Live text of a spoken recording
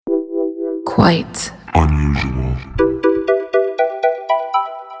Quite unusual.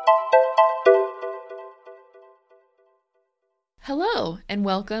 Hello, and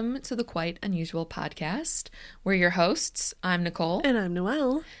welcome to the Quite Unusual podcast. We're your hosts. I'm Nicole. And I'm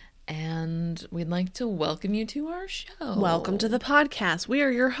Noelle. And we'd like to welcome you to our show. Welcome to the podcast. We are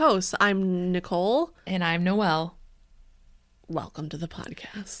your hosts. I'm Nicole. And I'm Noelle. Welcome to the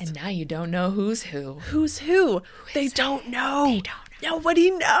podcast. And now you don't know who's who. Who's who? They don't know. They don't know. Nobody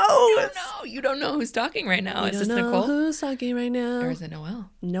knows. You don't know who's talking right now. Is this don't know Nicole? who's talking right now? Or is it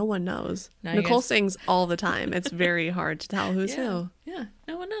Noelle? No one knows. Now you Nicole guys- sings all the time. It's very hard to tell who's who. Yeah,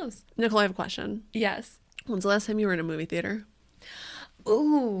 no one knows. Nicole, I have a question. Yes. When's the last time you were in a movie theater?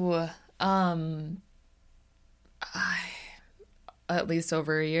 Ooh, at least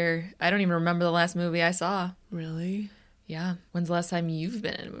over a year. I don't even remember the last movie I saw. Really? Yeah. When's the last time you've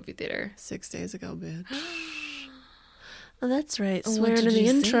been in a movie theater? 6 days ago, bitch. Oh, that's right. What Swearing did in the you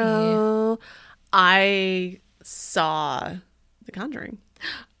intro. I saw The Conjuring.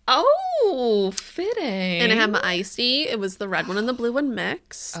 Oh, fitting. And I had my icy. It was the red one and the blue one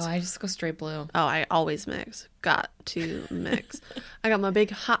mixed. Oh, I just go straight blue. Oh, I always mix. Got to mix. I got my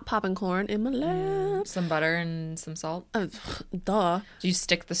big hot popping corn in my lap. Some butter and some salt. Duh. Do you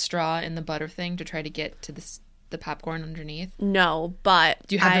stick the straw in the butter thing to try to get to the popcorn underneath? No, but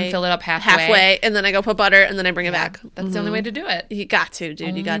Do you have them fill it up halfway? Halfway, and then I go put butter, and then I bring it back. That's the only way to do it. You got to,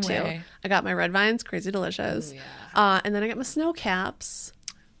 dude. You got Only to. way. I got my red vines, crazy delicious. Ooh, yeah. And then I got my snow caps.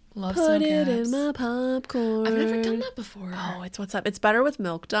 Love Put snow it caps. in my popcorn. I've never done that before. Oh, it's what's up. It's better with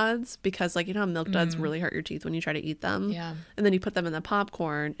milk duds because, like, you know how milk duds really hurt your teeth when you try to eat them? Yeah. And then you put them in the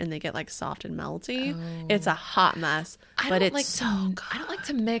popcorn and they get, like, soft and melty. Oh. It's a hot mess, but it's so good. I don't like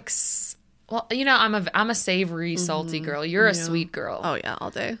to mix. Well, you know, I'm a savory, salty girl. You're a sweet girl. Oh, yeah, all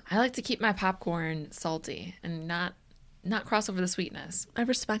day. I like to keep my popcorn salty and not cross over the sweetness. I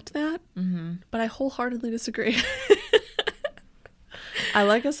respect that, but I wholeheartedly disagree. I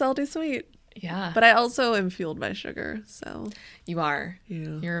like a salty sweet, Yeah, but I also am fueled by sugar, so. you are.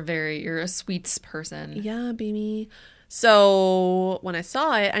 Yeah. You're a sweets person. Yeah, baby. So when I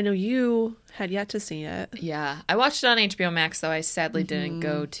saw it, I know you had yet to see it. Yeah, I watched it on HBO Max, though I sadly didn't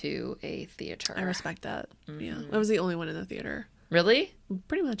go to a theater. I respect that. Yeah, I was the only one in the theater. Really?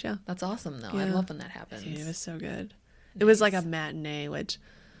 Pretty much, yeah. That's awesome, though. I Yeah. love when that happens. Dude, it was so good. It was like a matinee, which,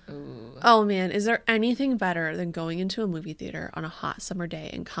 Ooh. oh man, is there anything better than going into a movie theater on a hot summer day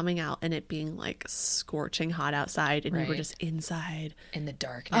and coming out and it being like scorching hot outside and you were Right. just inside? In the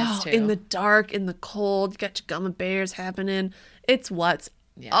darkness, too. In the dark, in the cold, you got your gummy bears happening. It's what's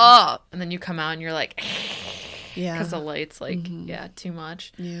Yeah. up. And then you come out and you're like, Yeah. because the light's like, yeah, too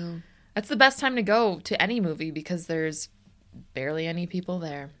much. Yeah. That's the best time to go to any movie because there's barely any people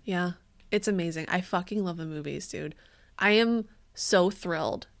there. Yeah. It's amazing. I fucking love the movies, dude. I am so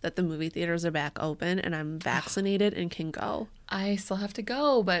thrilled that the movie theaters are back open and I'm vaccinated and can go. I still have to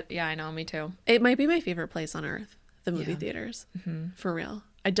go, but yeah, I know, me too. It might be my favorite place on earth, the movie Yeah. theaters. For real.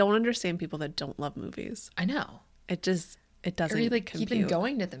 I don't understand people that don't love movies. I know. It doesn't Or you like compute. even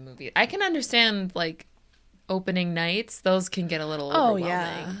going to the movie. I can understand like opening nights; those can get a little Oh overwhelming.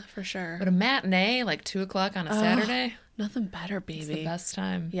 yeah, for sure. But a matinee, like 2:00 on a Saturday, Nothing better, it's baby. the best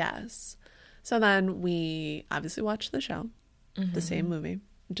time. Yes. So then we obviously watched the show, the same movie,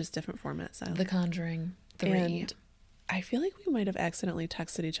 just different format style. The Conjuring 3. And I feel like we might have accidentally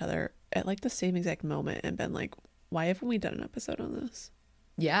texted each other at like the same exact moment and been like, "Why haven't we done an episode on this?"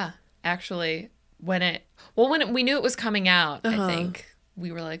 Yeah, actually, when we knew it was coming out, I think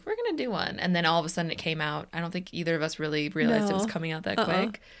we were like, we're gonna do one, and then all of a sudden it came out. I don't think either of us really realized it was No. coming out that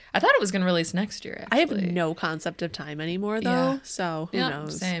quick. I thought it was gonna release next year. I have Actually. no concept of time anymore, though. Yeah. So who Yeah,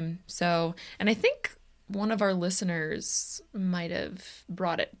 knows? same. So, and I think one of our listeners might have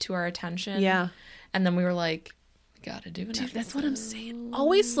brought it to our attention. Yeah. And then we were like, we gotta do an Dude, that's what episode. I'm saying.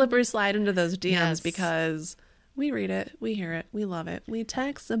 Always slippery slide into those DMs Yes. because we read it, we hear it, we love it, we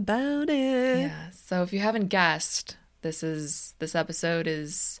text about it. Yeah. So if you haven't guessed, this episode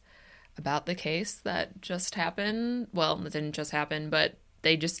is about the case that just happened. Well, it didn't just happen, but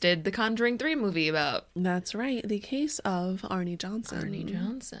they just did the Conjuring 3 movie about That's right. The case of Arne Johnson. Arne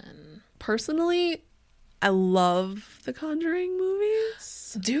Johnson. Personally, I love the Conjuring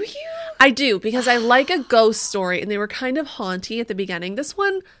movies. Do you? I do, because I like a ghost story, and they were kind of haunty at the beginning. This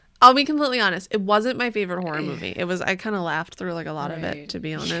one, I'll be completely honest, it wasn't my favorite horror movie. I kind of laughed through like a lot of Right. it, to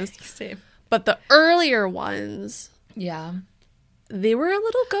be honest. Same. But the earlier ones, Yeah. they were a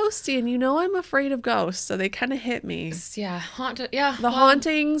little ghosty, and you know I'm afraid of ghosts, so they kind of hit me. Yeah. Haunted. Yeah. The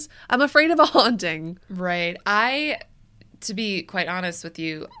hauntings, I'm afraid of a haunting. Right. To be quite honest with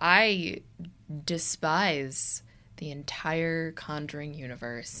you, I despise the entire Conjuring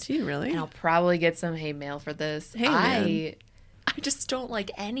universe. Do you really? And I'll probably get some hate mail for this. Hey, man. I just don't like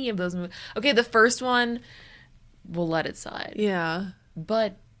any of those movies. Okay, the first one, we'll let it slide. Yeah.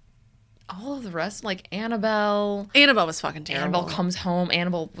 But all of the rest, like Annabelle. Annabelle was fucking terrible. Annabelle Comes Home.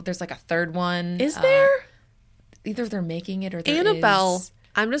 Annabelle, there's like a third one. Is there? Either they're making it or there Annabelle. is.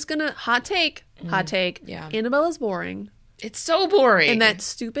 I'm just gonna hot take. Yeah. Annabelle is boring. It's so boring. And that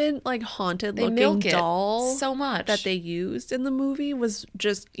stupid, like, haunted They looking milk it doll so much that they used in the movie was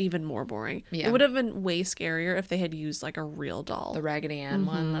just even more boring. Yeah. It would have been way scarier if they had used like a real doll. the Raggedy Ann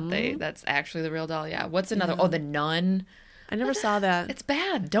one that's actually the real doll. Yeah. What's another? Oh, the Nun. I never saw that. It's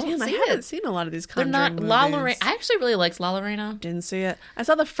bad. Don't Damn, I see haven't it. seen a lot of these They're Conjuring not movies. La Lorena. I actually really liked La Lorena. Didn't see it. I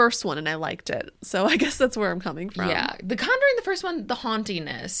saw the first one and I liked it. So I guess that's where I'm coming from. Yeah. The Conjuring, the first one, the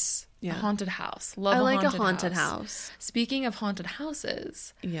hauntiness. Yeah. The haunted house. Love I a like haunted a haunted house. Speaking of haunted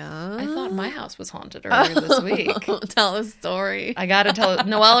houses, Yeah. I thought my house was haunted earlier this week. Tell a story. I gotta tell.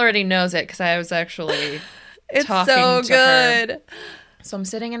 Noelle already knows it because I was actually It's talking so to her. good. So I'm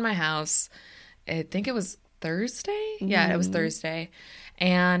sitting in my house. I think it was Thursday. Yeah, it was Thursday.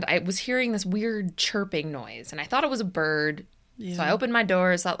 And I was hearing this weird chirping noise. And I thought it was a bird. Yeah. So I opened my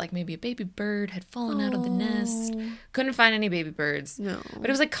doors, thought like maybe a baby bird had fallen out of the nest. Couldn't find any baby birds. No. But it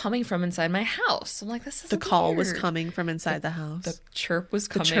was like coming from inside my house. I'm like, this is The call was weird. coming from inside the house. The chirp was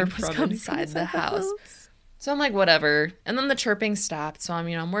coming, chirp was from, coming inside the house. So I'm like, whatever. And then the chirping stopped. So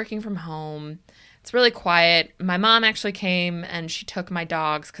I'm working from home. It's really quiet. My mom actually came and she took my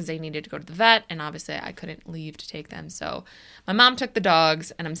dogs because they needed to go to the vet. And obviously I couldn't leave to take them. So my mom took the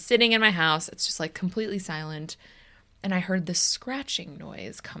dogs and I'm sitting in my house. It's just like completely silent. And I heard this scratching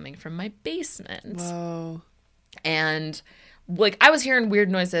noise coming from my basement. Whoa. And like I was hearing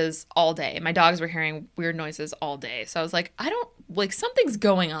weird noises all day. My dogs were hearing weird noises all day. So I was like, something's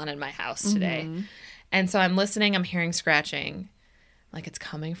going on in my house today. Mm-hmm. And so I'm listening, I'm hearing scratching. Like it's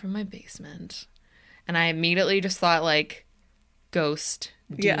coming from my basement. And I immediately just thought like ghost,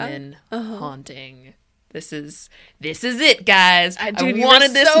 demon, haunting. This is it, guys. I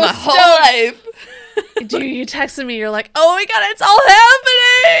wanted this my whole life. Dude, you texted me. You're like, oh my God, it's all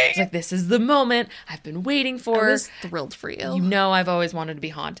happening. It's like, this is the moment I've been waiting for. I was thrilled for you. You know I've always wanted to be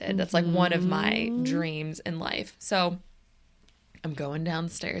haunted. That's like one of my dreams in life. So I'm going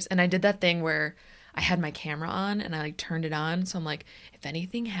downstairs. And I did that thing where I had my camera on and I like turned it on. So I'm like, if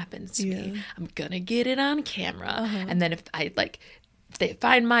anything happens to me, I'm going to get it on camera. And then if they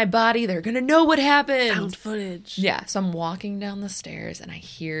find my body, they're going to know what happened. Found footage. Yeah. So I'm walking down the stairs and I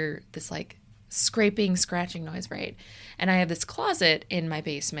hear this like scraping, scratching noise, right? And I have this closet in my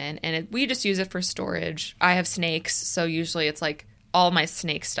basement and we just use it for storage. I have snakes. So usually it's like all my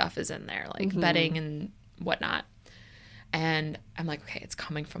snake stuff is in there, like bedding and whatnot. And I'm like, okay, it's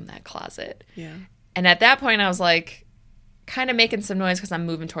coming from that closet. Yeah. And at that point I was like kind of making some noise because I'm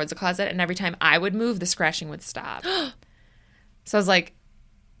moving towards the closet. And every time I would move, the scratching would stop. So I was like,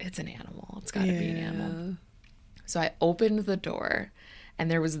 it's an animal. It's got to be an animal. So I opened the door,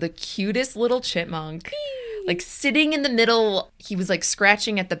 and there was the cutest little chipmunk, like sitting in the middle. He was like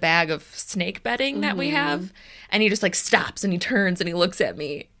scratching at the bag of snake bedding that we have. And he just like stops and he turns and he looks at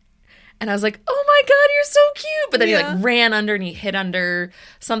me. And I was like, oh my God, you're so cute. But then he like ran under and he hid under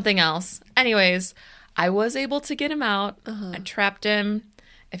something else. Anyways, I was able to get him out. I trapped him.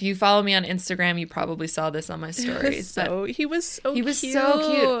 If you follow me on Instagram, you probably saw this on my stories. He was so cute.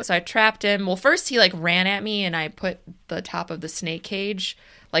 So cute. So I trapped him. Well, first he like ran at me and I put the top of the snake cage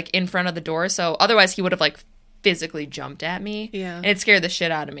like in front of the door. So otherwise he would have like physically jumped at me. Yeah. And it scared the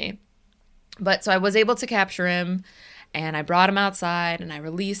shit out of me. But so I was able to capture him and I brought him outside and I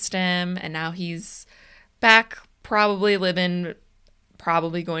released him. And now he's back probably living,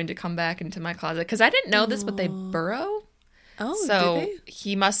 probably going to come back into my closet. Because I didn't know this, but they burrow. Oh, so did they?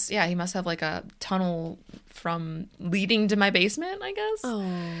 he must have like a tunnel from leading to my basement, I guess.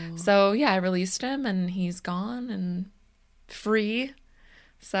 Oh. So yeah, I released him and he's gone and free.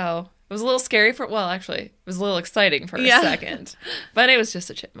 So it was a little scary actually, it was a little exciting for a second, but it was just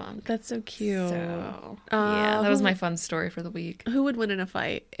a chipmunk. That's so cute. So yeah, that was my fun story for the week. Who would win in a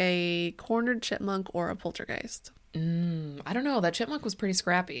fight, a cornered chipmunk or a poltergeist? I don't know. That chipmunk was pretty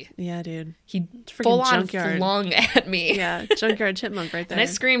scrappy. Yeah, dude. He Freaking full on junkyard. flung at me. Yeah, junkyard chipmunk right there. And I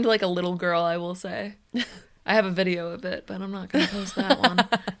screamed like a little girl, I will say. I have a video of it, but I'm not going to post that one.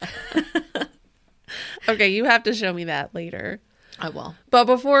 Okay, you have to show me that later. I will. But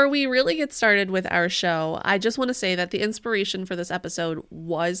before we really get started with our show, I just want to say that the inspiration for this episode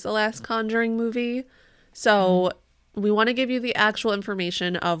was the last Conjuring movie. So we want to give you the actual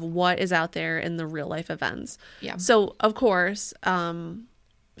information of what is out there in the real life events. Yeah. So, of course,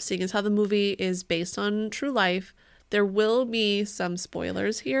 seeing as how the movie is based on true life, There will be some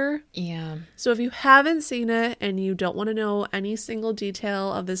spoilers here. Yeah. So if you haven't seen it and you don't want to know any single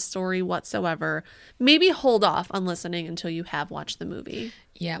detail of this story whatsoever, maybe hold off on listening until you have watched the movie.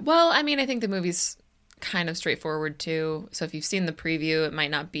 Yeah. Well, I mean, I think the movie's kind of straightforward too. So if you've seen the preview, it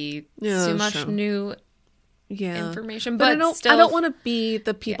might not be too much new information. But I don't want to be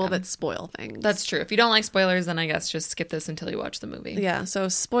the people that spoil things. That's true. If you don't like spoilers, then I guess just skip this until you watch the movie. Yeah. So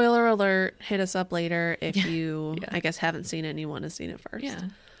spoiler alert, hit us up later if you, I guess, haven't seen it and you want to see it first. Yeah.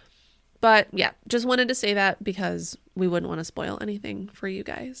 But yeah, just wanted to say that because we wouldn't want to spoil anything for you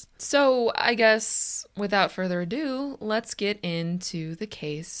guys. So I guess without further ado, let's get into the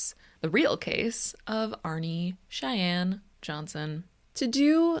case, the real case of Arne Cheyenne Johnson. To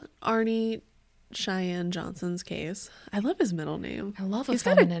do Arne Cheyenne Johnson's case, I love his middle name. I love a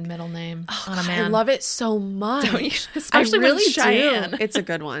feminine middle name on a man. I love it so much. Don't you? Especially I really with Cheyenne. do. It's a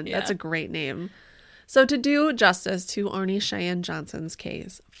good one. That's a great name. So to do justice to Arne Cheyenne Johnson's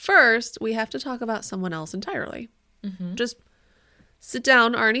case, first we have to talk about someone else entirely. Just sit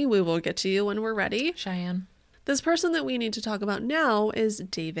down, Arne. We will get to you when we're ready. Cheyenne. This person that we need to talk about now is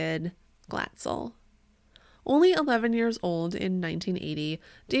David Glatzel. Only 11 years old in 1980,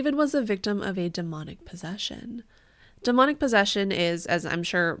 David was a victim of a demonic possession. Demonic possession is, as I'm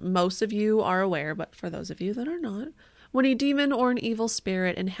sure most of you are aware, but for those of you that are not, when a demon or an evil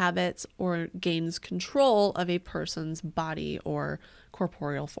spirit inhabits or gains control of a person's body or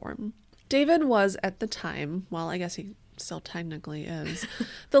corporeal form. David was at the time, well, I guess he still technically is,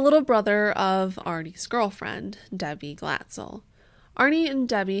 the little brother of Arnie's girlfriend, Debbie Glatzel. Arne and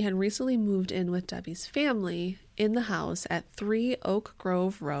Debbie had recently moved in with Debbie's family in the house at 3 Oak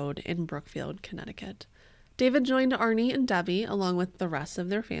Grove Road in Brookfield, Connecticut. David joined Arne and Debbie, along with the rest of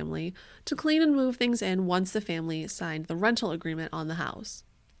their family, to clean and move things in once the family signed the rental agreement on the house.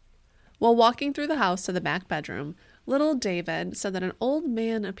 While walking through the house to the back bedroom, little David said that an old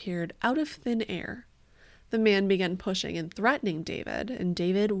man appeared out of thin air. The man began pushing and threatening David, and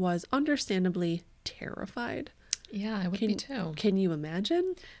David was understandably terrified. Yeah, I would be too. Can you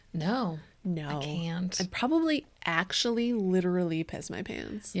imagine? No. No. I can't. I'd probably actually literally piss my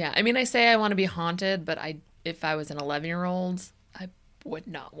pants. Yeah, I mean, I say I want to be haunted, but if I was an 11-year-old, I would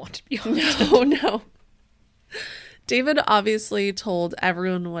not want to be haunted. No. David obviously told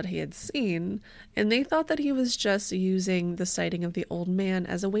everyone what he had seen, and they thought that he was just using the sighting of the old man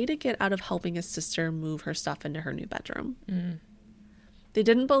as a way to get out of helping his sister move her stuff into her new bedroom. They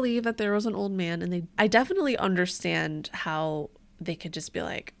didn't believe that there was an old man, and I definitely understand how they could just be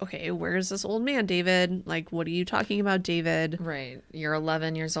like, okay, where's this old man, David? Like, what are you talking about, David? Right. You're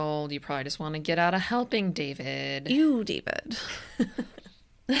 11 years old. You probably just want to get out of helping David. You, David.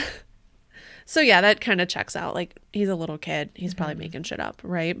 So yeah, that kind of checks out. Like, he's a little kid. He's probably making shit up,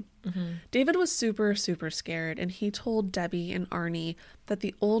 right? David was super, super scared, and he told Debbie and Arne that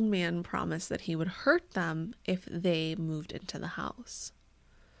the old man promised that he would hurt them if they moved into the house.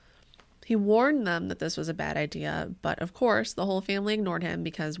 He warned them that this was a bad idea, but of course, the whole family ignored him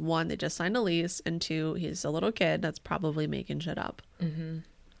because 1, they just signed a lease, and 2, he's a little kid that's probably making shit up.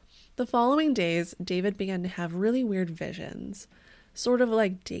 The following days, David began to have really weird visions, sort of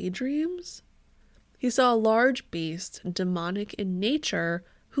like daydreams. He saw a large beast, demonic in nature,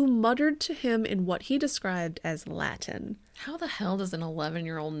 who muttered to him in what he described as Latin. How the hell does an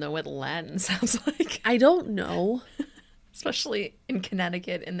 11-year-old know what Latin sounds like? I don't know. Especially in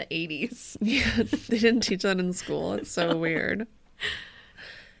Connecticut in the 80s. Yeah, they didn't teach that in school. It's so weird.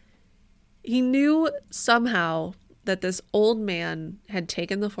 He knew somehow that this old man had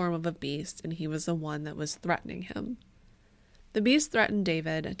taken the form of a beast, and he was the one that was threatening him. The beast threatened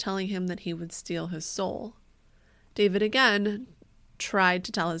David, telling him that he would steal his soul. David again tried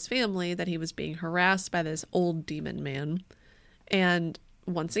to tell his family that he was being harassed by this old demon man, and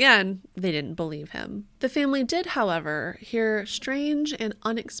once again, they didn't believe him. The family did, however, hear strange and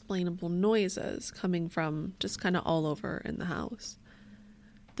unexplainable noises coming from just kind of all over in the house.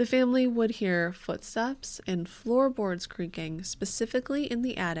 The family would hear footsteps and floorboards creaking, specifically in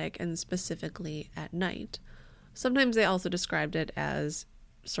the attic and specifically at night. Sometimes they also described it as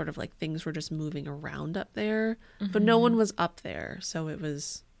sort of like things were just moving around up there, but no one was up there, so it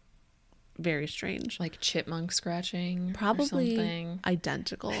was very strange. Like chipmunk scratching? Probably or something.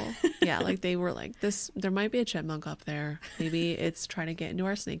 Identical. Yeah, like they were like, there might be a chipmunk up there. Maybe it's trying to get into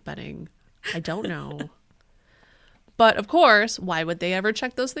our snake bedding. I don't know. But of course, why would they ever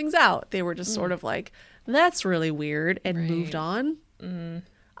check those things out? They were just sort of like, that's really weird, and moved on.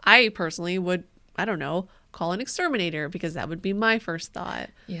 I personally would, I don't know, call an exterminator, because that would be my first thought.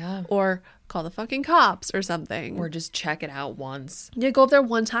 Yeah. Or call the fucking cops or something. Or just check it out once. Yeah, go up there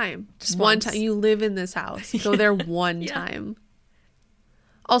one time. Just one once. time. You live in this house. Go there one time.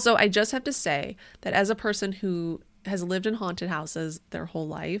 Also, I just have to say that as a person who has lived in haunted houses their whole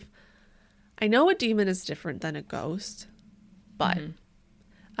life, I know a demon is different than a ghost, but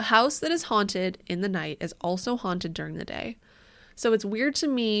a house that is haunted in the night is also haunted during the day. So it's weird to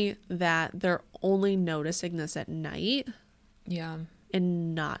me that they're only noticing this at night. Yeah.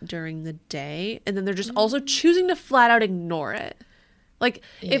 And not during the day. And then they're just also choosing to flat out ignore it. Like,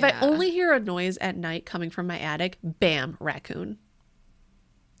 if I only hear a noise at night coming from my attic, bam, raccoon.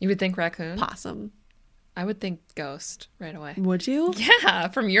 You would think raccoon? Possum. I would think ghost right away. Would you? Yeah.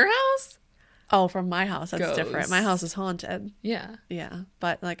 From your house? Oh, from my house, that's different. Ghost. My house is haunted. Yeah. Yeah.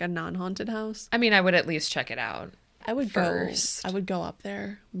 But like a non-haunted house. I mean, I would at least check it out. I would first. I would go up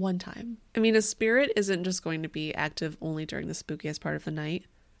there one time. I mean, a spirit isn't just going to be active only during the spookiest part of the night.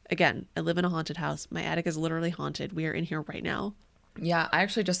 Again, I live in a haunted house. My attic is literally haunted. We are in here right now. Yeah, I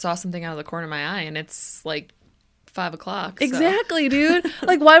actually just saw something out of the corner of my eye, and it's like 5 o'clock. So. Exactly, dude.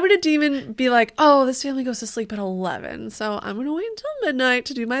 Like, why would a demon be like, oh, this family goes to sleep at 11, so I'm going to wait until midnight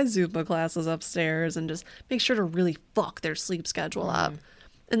to do my Zumba classes upstairs and just make sure to really fuck their sleep schedule up.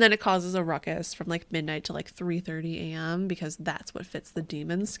 And then it causes a ruckus from like midnight to like 3:30 a.m. because that's what fits the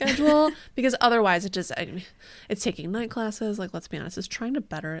demon's schedule. Because otherwise it's taking night classes. Like, let's be honest, it's trying to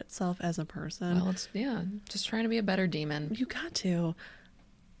better itself as a person. Well, it's, just trying to be a better demon. You got to.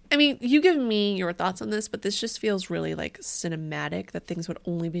 I mean, you give me your thoughts on this, but this just feels really like cinematic that things would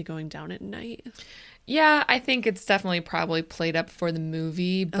only be going down at night. Yeah, I think it's definitely probably played up for the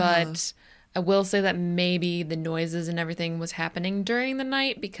movie, but I will say that maybe the noises and everything was happening during the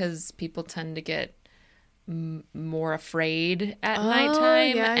night because people tend to get more afraid at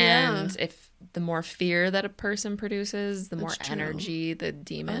nighttime. And if the more fear that a person produces, the more energy the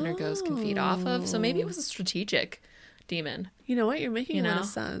demon or ghost can feed off of. So maybe it was a strategic demon. You know what? You're making a lot of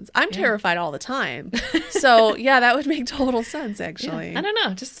sense. I'm terrified all the time. So, yeah, that would make total sense, actually. Yeah, I don't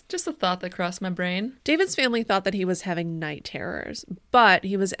know. Just a thought that crossed my brain. David's family thought that he was having night terrors, but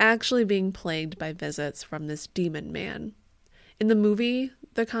he was actually being plagued by visits from this demon man. In the movie,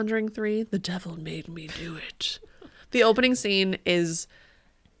 The Conjuring 3, the devil made me do it. The opening scene is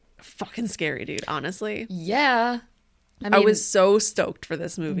fucking scary, dude, honestly. Yeah. I was so stoked for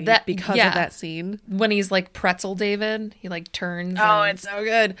this movie because of that scene. When he's like pretzel David, he like turns. Oh, it's so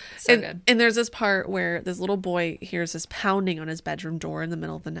good. So good. And there's this part where this little boy hears this pounding on his bedroom door in the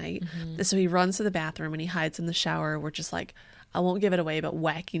middle of the night. And so he runs to the bathroom and he hides in the shower. We're just like, I won't give it away, but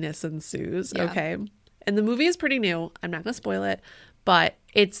wackiness ensues. Yeah. Okay. And the movie is pretty new. I'm not going to spoil it, but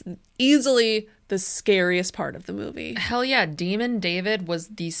it's easily the scariest part of the movie. Hell yeah. Demon David was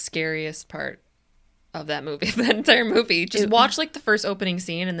the scariest part of that movie, the entire movie. Just watch like the first opening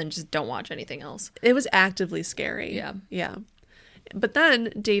scene and then just don't watch anything else. It was actively scary. Yeah. Yeah. But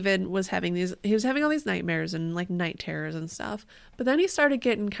then David was having all these nightmares and like night terrors and stuff. But then he started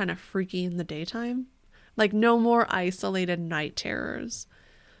getting kind of freaky in the daytime. Like, no more isolated night terrors.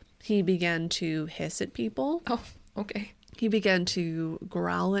 He began to hiss at people. Oh, okay. He began to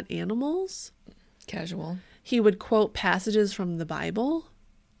growl at animals. Casual. He would quote passages from the Bible.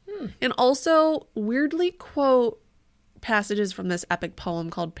 And also weirdly quote passages from this epic poem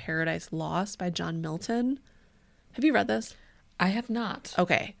called Paradise Lost by John Milton. Have you read this? I have not.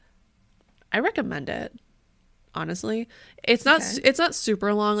 Okay. I recommend it. Honestly. It's not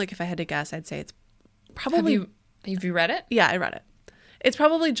super long. Like, if I had to guess, I'd say it's probably... Have you read it? Yeah, I read it. It's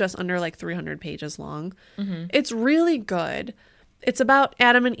probably just under like 300 pages long. It's really good. It's about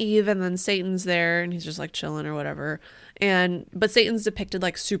Adam and Eve, and then Satan's there, and he's just like chilling or whatever. But Satan's depicted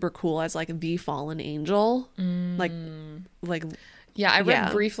like super cool as like the fallen angel. Like yeah, I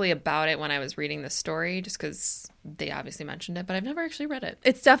read briefly about it when I was reading the story, just because they obviously mentioned it, but I've never actually read it.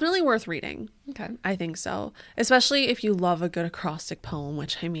 It's definitely worth reading. Okay. I think so. Especially if you love a good acrostic poem,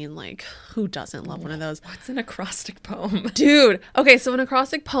 which I mean, like, who doesn't love one of those? What's an acrostic poem? Dude. Okay, so an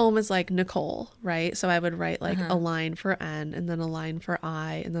acrostic poem is like Nicole, right? So I would write like a line for N, and then a line for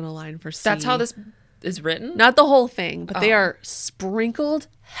I, and then a line for C. That's how this is written? Not the whole thing, but they are sprinkled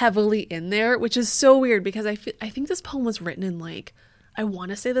heavily in there, which is so weird because I think this poem was written in like, I want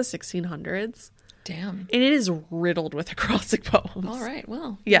to say the 1600s. Damn. And it is riddled with acrostic poems. All right.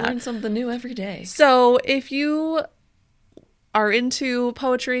 Well, yeah. Learn something new every day. So if you are into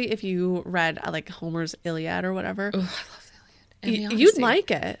poetry, if you read like Homer's Iliad or whatever, I love the Iliad. And the you'd like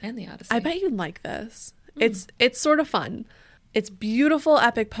it. And the Odyssey. I bet you'd like this. It's sort of fun. It's beautiful,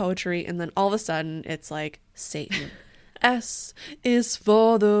 epic poetry, and then all of a sudden it's like Satan. S is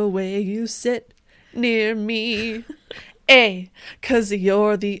for the way you sit near me. A, 'cause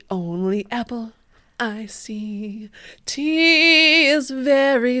you're the only apple I see. T is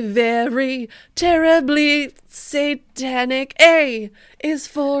very, very terribly satanic. A is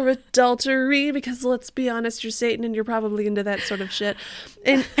for adultery, because let's be honest, you're Satan and you're probably into that sort of shit.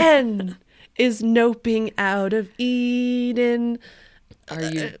 And N is noping out of Eden. Are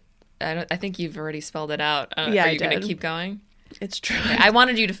you? I think you've already spelled it out. Yeah, are you going to keep going? It's true. Okay, I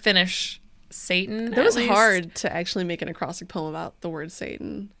wanted you to finish Satan. That was hard to actually make an acrostic poem about the word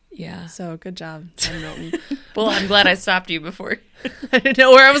Satan. Yeah. So good job, John Milton. Well, I'm glad I stopped you before. I didn't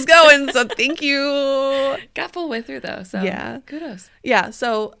know where I was going, so thank you. Got full way through though, so yeah. Kudos. Yeah,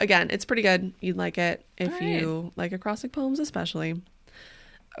 so again, it's pretty good. You'd like it if All you like acrostic poems especially.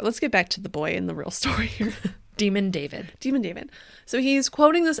 Let's get back to the boy in the real story here. Demon David. So he's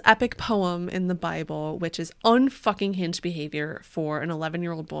quoting this epic poem in the Bible, which is unfucking hinged behavior for an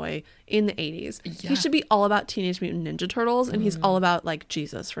 11-year-old boy in the 80s. Yeah. He should be all about Teenage Mutant Ninja Turtles, and he's all about, like,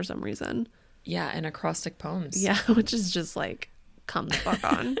 Jesus for some reason. Yeah, and acrostic poems. Yeah, which is just, like, come the fuck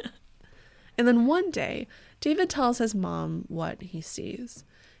on. And then one day, David tells his mom what he sees.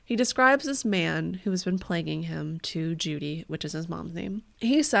 He describes this man who has been plaguing him to Judy, which is his mom's name.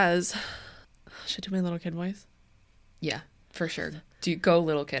 He says... Should I do my little kid voice? Yeah, for sure. Do go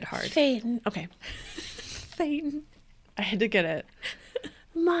little kid hard. Satan. Okay. Satan. I had to get it.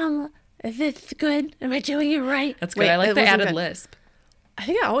 Mom, is this good? Am I doing it right? That's good. I like the added lisp. I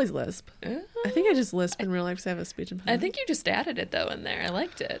think I always lisp. I think I just lisp in real life because I have a speech impediment. I think you just added it though in there. I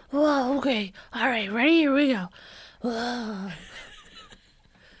liked it. Whoa, okay. All right, ready? Here we go. Whoa.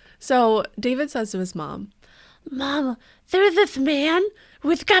 So David says to his mom, Mom, there's this man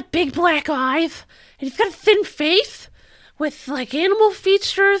who's got big black eyes, and he's got a thin face with, like, animal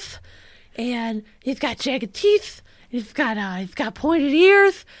features, and he's got jagged teeth, and he's got pointed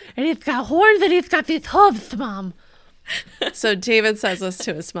ears, and he's got horns, and he's got these hooves, Mom. So David says this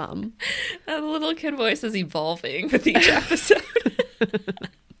to his mom. The little kid voice is evolving with each episode.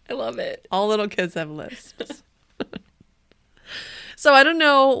 I love it. All little kids have lisps. So I don't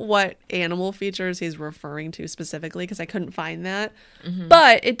know what animal features he's referring to specifically because I couldn't find that. Mm-hmm.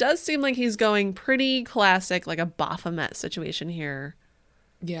 But it does seem like he's going pretty classic, like a Baphomet situation here.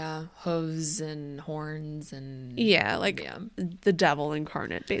 Yeah, hooves and horns and... Yeah, like the devil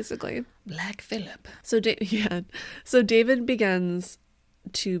incarnate, basically. Black Phillip. So David begins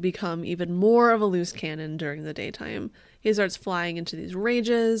to become even more of a loose cannon during the daytime. He starts flying into these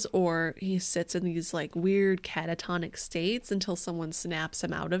rages, or he sits in these like weird catatonic states until someone snaps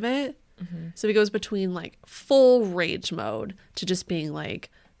him out of it. Mm-hmm. So he goes between like full rage mode to just being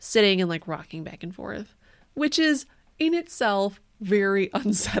like sitting and like rocking back and forth, which is in itself very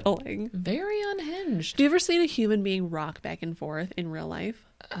unsettling. Very unhinged. Do you ever seen a human being rock back and forth in real life?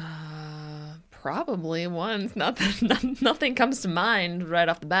 Probably once. Nothing comes to mind right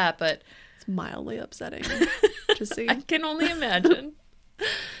off the bat, but it's mildly upsetting to see. I can only imagine.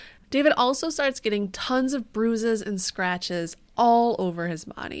 David also starts getting tons of bruises and scratches all over his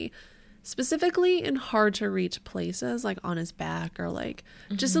body, specifically in hard to reach places like on his back or like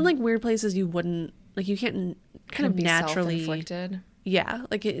just in like weird places you wouldn't like you can't kind of naturally self-inflicted. Yeah,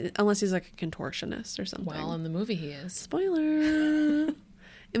 like unless he's like a contortionist or something. Well, in the movie he is. Spoiler.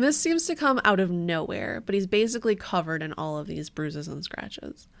 And this seems to come out of nowhere, but he's basically covered in all of these bruises and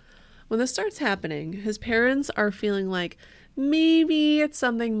scratches. When this starts happening, his parents are feeling like maybe it's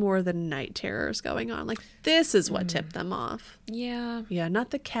something more than night terrors going on. Like this is what tipped them off. Yeah. Yeah, not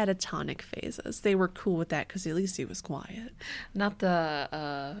the catatonic phases. They were cool with that because at least he was quiet. Not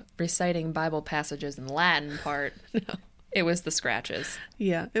the reciting Bible passages in Latin part. No. It was the scratches.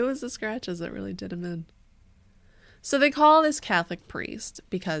 Yeah, it was the scratches that really did him in. So they call this Catholic priest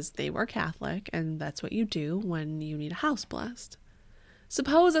because they were Catholic, and that's what you do when you need a house blessed.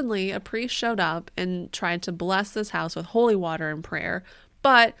 Supposedly, a priest showed up and tried to bless this house with holy water and prayer,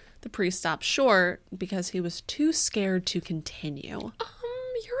 but the priest stopped short because he was too scared to continue.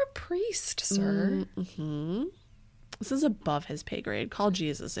 You're a priest, sir. Mm-hmm. This is above his pay grade. Call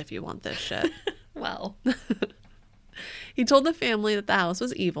Jesus if you want this shit. Well. He told the family that the house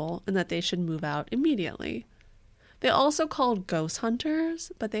was evil and that they should move out immediately. They also called ghost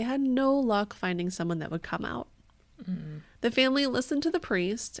hunters, but they had no luck finding someone that would come out. Mm. The family listened to the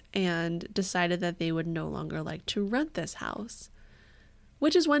priest and decided that they would no longer like to rent this house,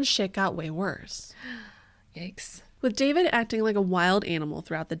 which is when shit got way worse. Yikes. With David acting like a wild animal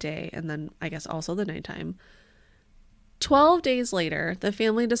throughout the day and then I guess also the nighttime, 12 days later, the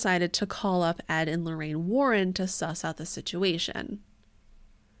family decided to call up Ed and Lorraine Warren to suss out the situation.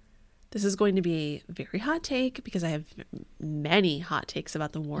 This is going to be a very hot take because I have many hot takes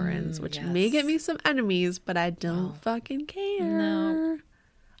about the Warrens, which may get me some enemies, but I don't fucking care. No.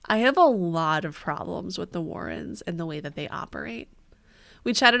 I have a lot of problems with the Warrens and the way that they operate.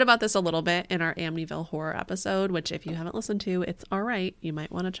 We chatted about this a little bit in our Amityville horror episode, which if you haven't listened to, it's all right. You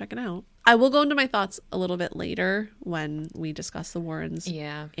might want to check it out. I will go into my thoughts a little bit later when we discuss the Warrens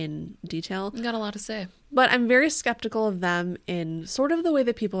in detail. You got a lot to say. But I'm very skeptical of them in sort of the way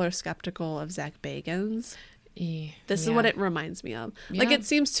that people are skeptical of Zach Bagans. This is what it reminds me of. Yeah. Like, it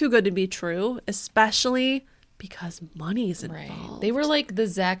seems too good to be true, especially because money's involved. Right. They were like the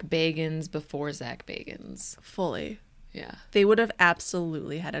Zach Bagans before Zach Bagans. Fully. Yeah. They would have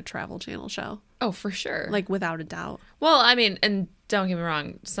absolutely had a Travel Channel show. Oh, for sure. Like, without a doubt. Well, I mean, and don't get me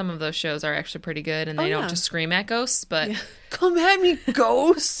wrong, some of those shows are actually pretty good, and they don't just scream at ghosts, but... Yeah. Come at me,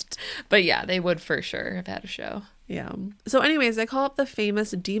 ghost! But yeah, they would for sure have had a show. Yeah. So anyways, they call up the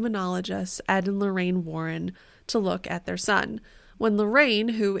famous demonologists, Ed and Lorraine Warren, to look at their son. When Lorraine,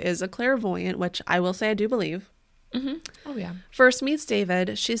 who is a clairvoyant, which I will say I do believe... Oh, yeah. First meets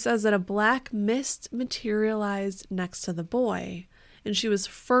David, she says that a black mist materialized next to the boy, and she was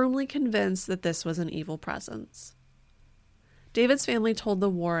firmly convinced that this was an evil presence. David's family told the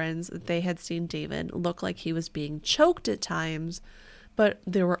Warrens that they had seen David look like he was being choked at times, but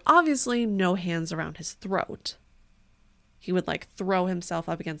there were obviously no hands around his throat. He would like throw himself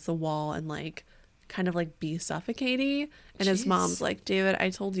up against the wall and like kind of like be suffocating. And his mom's like, David, I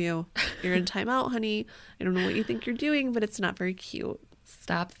told you, you're in timeout, honey. I don't know what you think you're doing, but it's not very cute.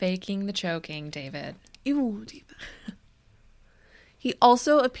 Stop faking the choking, David. Ew, David. He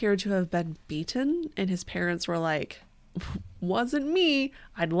also appeared to have been beaten, and his parents were like, wasn't me.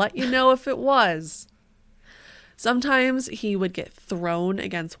 I'd let you know if it was. Sometimes he would get thrown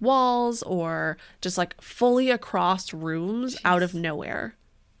against walls or just like fully across rooms out of nowhere.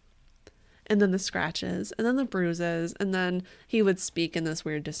 And then the scratches, and then the bruises, and then he would speak in this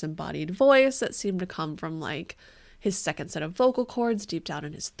weird disembodied voice that seemed to come from like his second set of vocal cords deep down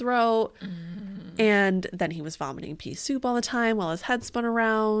in his throat. And then he was vomiting pea soup all the time while his head spun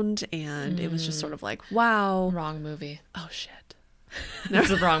around, and it was just sort of like, wow. Wrong movie. Oh, shit. That's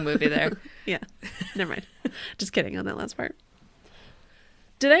the wrong movie there. Yeah, never mind. Just kidding on that last part.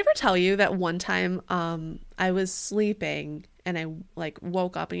 Did I ever tell you that one time I was sleeping and I like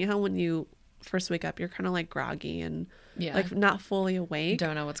woke up, and you know how when you first wake up you're kind of like groggy and like not fully awake,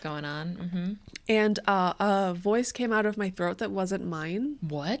 don't know what's going on. And a voice came out of my throat that wasn't mine.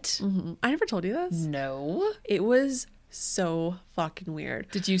 What? I never told you this. No. It was so fucking weird.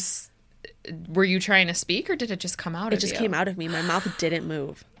 Did you were you trying to speak, or did it just come out of you? It just came out of me. My mouth didn't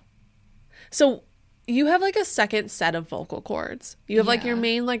move. So you have like a second set of vocal cords. You have like your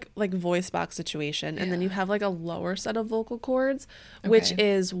main like voice box situation, and then you have like a lower set of vocal cords, which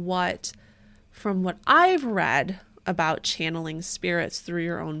is what, from what I've read about channeling spirits through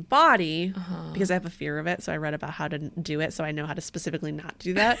your own body, because I have a fear of it, so I read about how to do it, so I know how to specifically not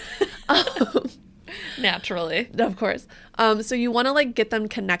do that. Naturally, of course. So you want to like get them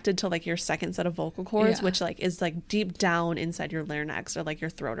connected to like your second set of vocal cords, which like is like deep down inside your larynx or like your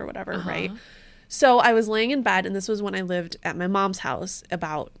throat or whatever, right? So I was laying in bed, and this was when I lived at my mom's house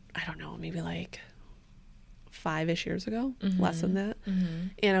about, I don't know, maybe like 5-ish years ago, less than that.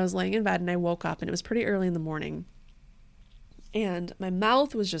 And I was laying in bed, and I woke up, and it was pretty early in the morning, and my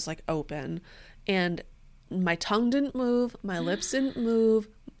mouth was just like open, and my tongue didn't move, my lips didn't move.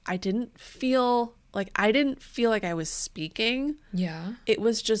 I didn't feel like I was speaking. Yeah. It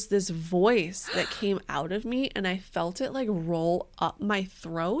was just this voice that came out of me, and I felt it like roll up my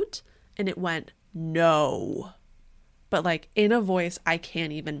throat, and it went, no. But like in a voice I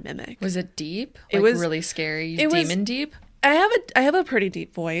can't even mimic. Was it deep? It like was really scary, demon deep? I have a pretty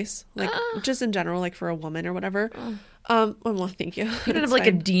deep voice, like just in general, like for a woman or whatever. Well, thank you. You don't have like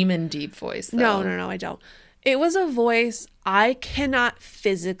a demon deep voice, though. No, I don't. It was a voice I cannot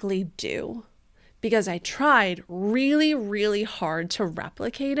physically do because I tried really, really hard to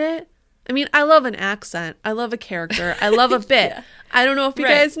replicate it. I mean, I love an accent. I love a character. I love a bit. I don't know if you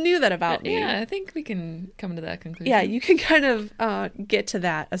guys knew that about me. Yeah, I think we can come to that conclusion. Yeah, you can kind of get to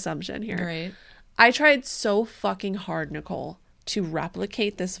that assumption here. Right. I tried so fucking hard, Nicole, to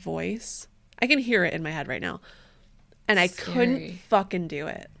replicate this voice. I can hear it in my head right now. And I couldn't fucking do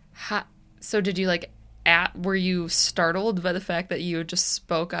it. So did you were you startled by the fact that you just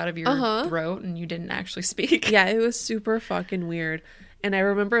spoke out of your throat and you didn't actually speak? Yeah, it was super fucking weird. And I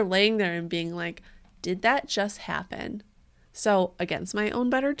remember laying there and being like, did that just happen? So against my own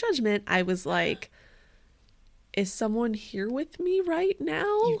better judgment, I was like, is someone here with me right now?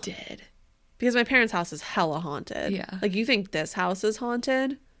 You did. Because my parents' house is hella haunted. Yeah. Like, you think this house is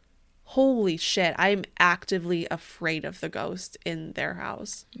haunted? holy shit, I'm actively afraid of the ghost in their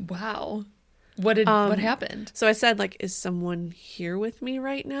house. Wow. What happened? So I said, like, is someone here with me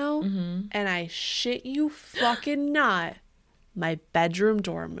right now? Mm-hmm. And I shit you fucking not, my bedroom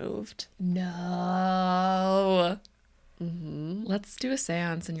door moved. No. Mm-hmm. Let's do a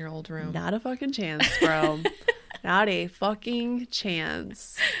seance in your old room. Not a fucking chance, bro. Not a fucking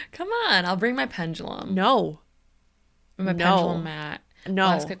chance. Come on, I'll bring my pendulum. No. My pendulum mat. No.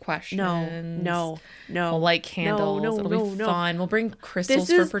 We'll ask it questions. No. We'll light candles. It'll be fun. We'll bring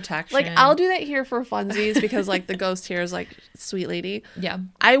crystals for protection. Like, I'll do that here for funsies because, like, the ghost here is, like, sweet lady. Yeah.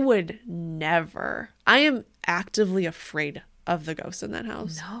 I would never. I am actively afraid of the ghost in that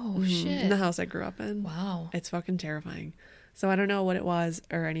house. No, shit. In the house I grew up in. Wow. It's fucking terrifying. So I don't know what it was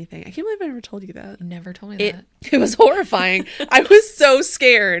or anything. I can't believe I never told you that. You never told me that. It was horrifying. I was so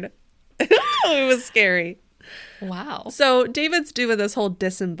scared. It was scary. Wow. So David's doing this whole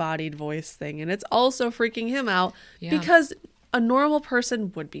disembodied voice thing, and it's also freaking him out because a normal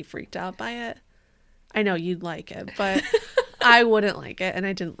person would be freaked out by it. I know you'd like it, but I wouldn't like it, and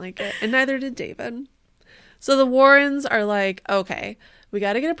I didn't like it, and neither did David. So the Warrens are like, okay, we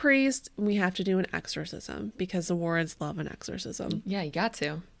got to get a priest, and we have to do an exorcism because the Warrens love an exorcism. Yeah, you got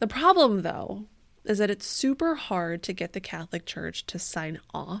to. The problem, though, is that it's super hard to get the Catholic Church to sign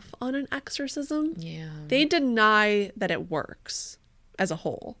off on an exorcism. Yeah. They deny that it works as a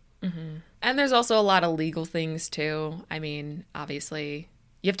whole. Mm-hmm. And there's also a lot of legal things, too. I mean, obviously,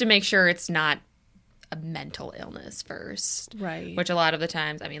 you have to make sure it's not a mental illness first. Right. Which a lot of the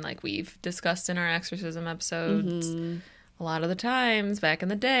times, I mean, like we've discussed in our exorcism episodes, a lot of the times back in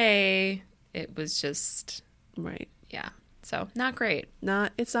the day, it was just... Right. Yeah. So, not great.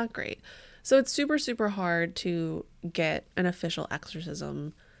 It's not great. So it's super, super hard to get an official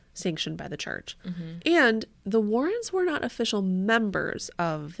exorcism sanctioned by the church. Mm-hmm. And the Warrens were not official members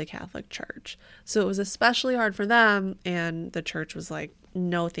of the Catholic Church. So it was especially hard for them. And the church was like,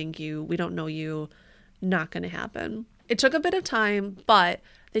 no, thank you. We don't know you. Not going to happen. It took a bit of time, but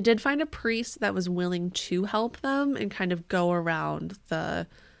they did find a priest that was willing to help them and kind of go around the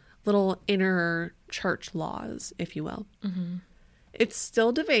little inner church laws, if you will. Mm-hmm. It's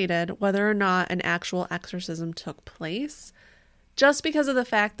still debated whether or not an actual exorcism took place, just because of the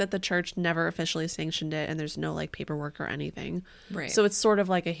fact that the church never officially sanctioned it and there's no like paperwork or anything. Right. So it's sort of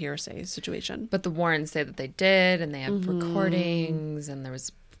like a hearsay situation. But the Warrens say that they did, and they have recordings, and there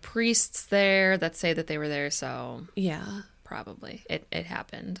was priests there that say that they were there. So yeah, probably it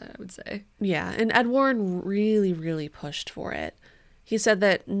happened, I would say. Yeah, and Ed Warren really, really pushed for it. He said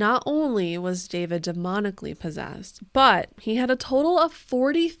that not only was David demonically possessed, but he had a total of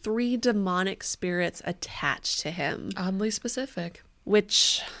 43 demonic spirits attached to him. Oddly specific.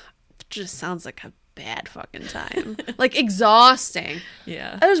 Which just sounds like a bad fucking time. Like, exhausting.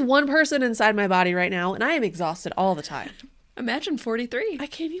 Yeah. There's one person inside my body right now, and I am exhausted all the time. Imagine 43. I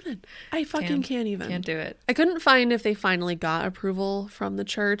can't even. I fucking can't even. Can't do it. I couldn't find if they finally got approval from the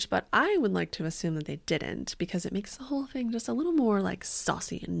church, but I would like to assume that they didn't, because it makes the whole thing just a little more like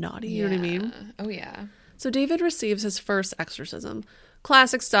saucy and naughty. You know what I mean? Oh, yeah. So David receives his first exorcism.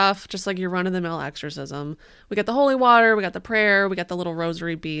 Classic stuff, just like your run-of-the-mill exorcism. We got the holy water, we got the prayer, we got the little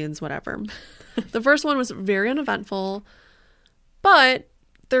rosary beads, whatever. The first one was very uneventful, but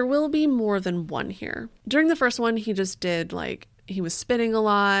there will be more than one here. During the first one, he just did like, he was spitting a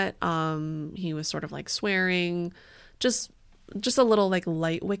lot. He was sort of like swearing, just a little like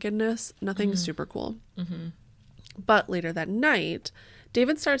light wickedness, nothing super cool. Mm-hmm. But later that night,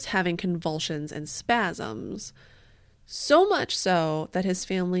 David starts having convulsions and spasms. So much so that his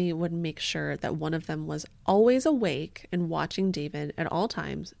family would make sure that one of them was always awake and watching David at all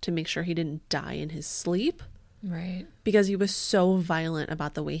times to make sure he didn't die in his sleep. Right. Because he was so violent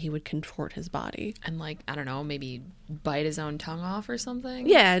about the way he would contort his body. And like, I don't know, maybe bite his own tongue off or something?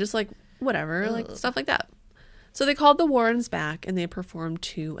 Yeah, just like whatever, like stuff like that. So they called the Warrens back and they performed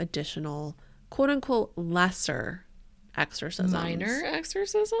 2 additional quote-unquote lesser exorcisms. Minor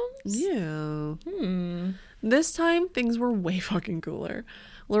exorcisms? Yeah. This time, things were way fucking cooler.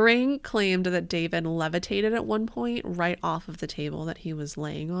 Lorraine claimed that David levitated at one point right off of the table that he was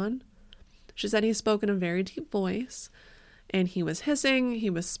laying on. She said he spoke in a very deep voice, and he was hissing, he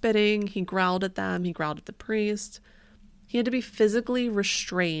was spitting, he growled at them, he growled at the priest. He had to be physically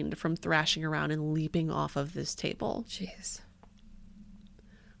restrained from thrashing around and leaping off of this table. Jeez.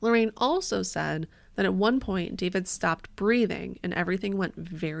 Lorraine also said that at one point, David stopped breathing, and everything went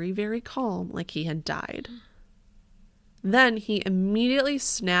very, very calm, like he had died. Then he immediately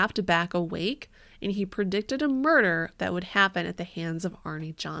snapped back awake, and he predicted a murder that would happen at the hands of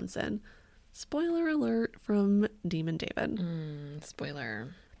Arne Johnson. Spoiler alert from Demon David.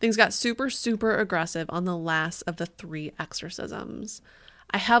 Spoiler. Things got super, super aggressive on the last of the 3 exorcisms.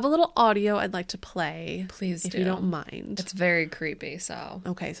 I have a little audio I'd like to play. Please if do. you don't mind. It's very creepy, so.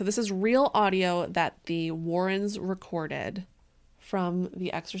 Okay, so this is real audio that the Warrens recorded from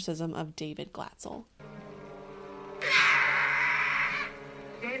the exorcism of David Glatzel.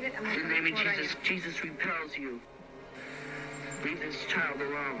 David, in the name of Jesus, Jesus repels you. Leave this child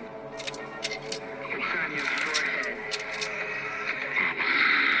alone. It's on your forehead.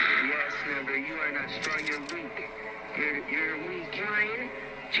 Yes, Never, you are not strong, you're weak. You're weak. Ryan,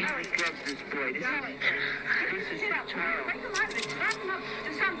 Jesus loves this boy. This is your child. Wake him out of it. Talk him up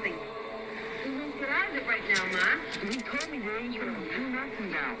to something. You won't get out of it right now, Ma. He told me the angel will do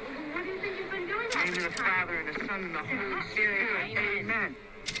nothing now. What do you think you've been doing In the all name this of the time? Father, and the Son, and the Holy Spirit. Amen.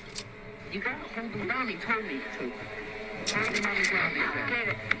 You gotta hold him down, he told me to. Hold him on the ground, he said.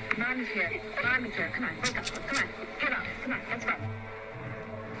 David, Mommy's here. Mommy's here. Come on, wake up. Come on. Get up. Come on, let's go.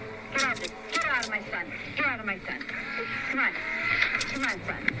 Get out of it. Get out of my son. Get out of my son. Come on. Come on,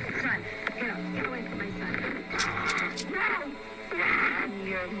 son. Son, get up. Get away from my son. No! I'm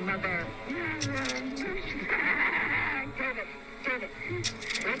your mother. David,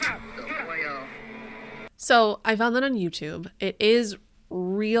 wake up. Get up. Boy, So I found that on YouTube. It is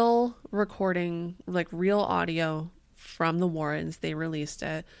real recording, like real audio from the Warrens. They released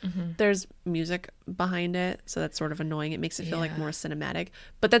it. There's music behind it, so that's sort of annoying. It makes it feel like more cinematic.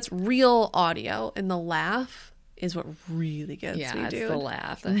 But that's real audio, and the laugh is what really gets me, Yeah, it's dude. the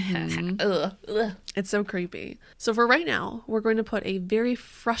laugh. Ugh, ugh. It's so creepy. So for right now, we're going to put a very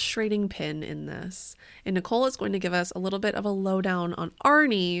frustrating pin in this. And Nicole is going to give us a little bit of a lowdown on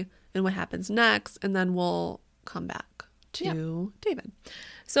Arne and what happens next, and then we'll come back to David.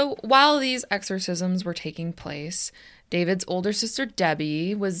 So while these exorcisms were taking place, David's older sister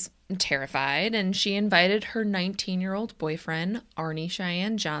Debbie was terrified, and she invited her 19-year-old boyfriend, Arne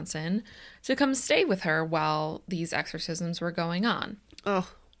Cheyenne Johnson, to come stay with her while these exorcisms were going on. Oh,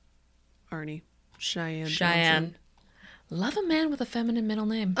 Arne. Cheyenne. Cheyenne. Johnson. Love a man with a feminine middle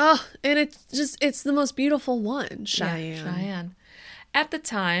name. Oh, and it's the most beautiful one. Cheyenne. Yeah, Cheyenne. At the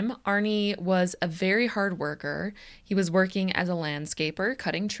time, Arne was a very hard worker. He was working as a landscaper,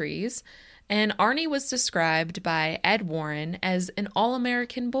 cutting trees, and Arne was described by Ed Warren as an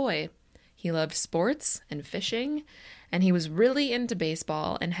all-American boy. He loved sports and fishing, and he was really into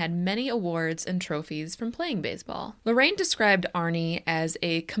baseball and had many awards and trophies from playing baseball. Lorraine described Arne as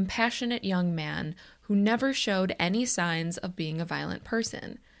a compassionate young man who never showed any signs of being a violent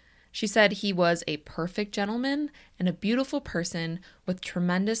person. She said he was a perfect gentleman and a beautiful person with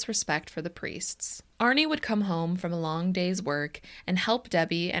tremendous respect for the priests. Arne would come home from a long day's work and help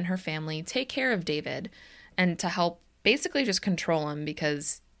Debbie and her family take care of David, and to help basically just control him,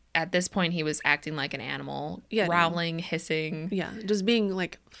 because at this point he was acting like an animal, growling, hissing. Yeah, just being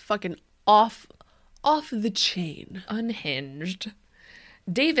like fucking off the chain. Unhinged.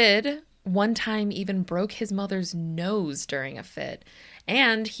 David one time even broke his mother's nose during a fit,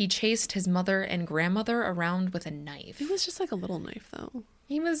 and he chased his mother and grandmother around with a knife. It was just like a little knife, though.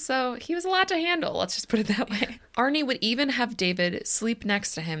 He was a lot to handle, let's just put it that way. Arne would even have David sleep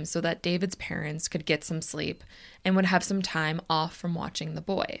next to him so that David's parents could get some sleep and would have some time off from watching the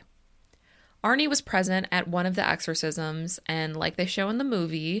boy. Arne was present at one of the exorcisms, and like they show in the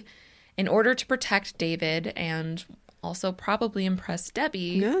movie, in order to protect David and also probably impress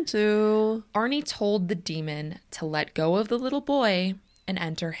Debbie, Arne told the demon to let go of the little boy and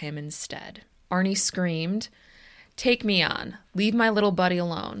enter him instead. Arne screamed, "Take me on. Leave my little buddy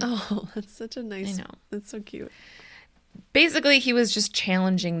alone." Oh, that's such a nice... I know. That's so cute. Basically, he was just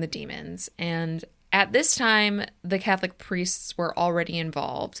challenging the demons, and at this time, the Catholic priests were already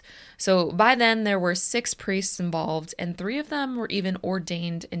involved. So by then, there were 6 priests involved, and 3 of them were even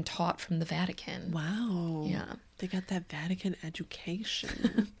ordained and taught from the Vatican. Wow. Yeah. They got that Vatican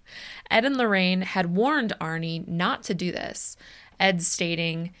education. Ed and Lorraine had warned Arne not to do this, Ed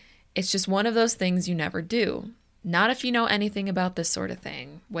stating, "It's just one of those things you never do. Not if you know anything about this sort of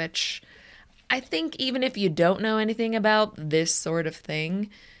thing," which I think even if you don't know anything about this sort of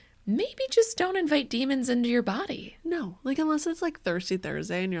thing, maybe just don't invite demons into your body. No, like unless it's like Thirsty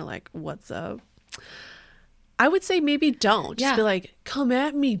Thursday and you're like, what's up? I would say maybe don't. Just be like, come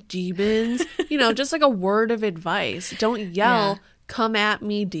at me, demons. Just like a word of advice. Don't yell, come at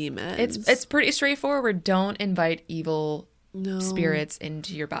me, demons. It's pretty straightforward. Don't invite evil spirits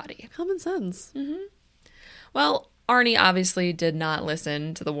into your body. Common sense. Mm-hmm. Well, Arne obviously did not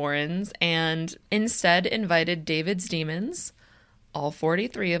listen to the Warrens and instead invited David's demons, all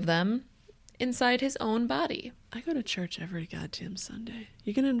 43 of them, inside his own body. I go to church every goddamn Sunday.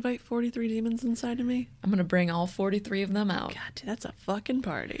 You gonna invite 43 demons inside of me? I'm going to bring all 43 of them out. God, dude, that's a fucking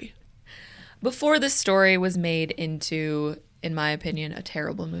party. Before this story was made into, in my opinion, a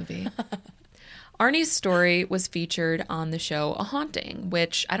terrible movie, Arne's story was featured on the show A Haunting,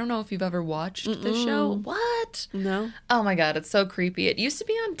 which I don't know if you've ever watched this show. What? No. Oh my God, it's so creepy. It used to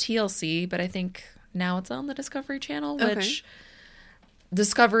be on TLC, but I think now it's on the Discovery Channel, which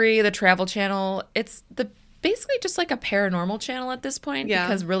Discovery, the travel channel, it's basically just like a paranormal channel at this point,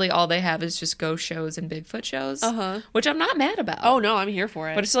 because really all they have is just ghost shows and Bigfoot shows, which I'm not mad about. Oh no, I'm here for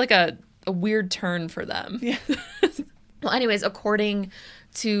it. But it's like a weird turn for them. Yeah. Well, anyways, according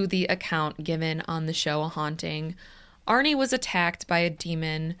to the account given on the show A Haunting, Arne was attacked by a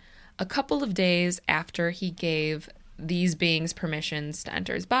demon a couple of days after he gave these beings permissions to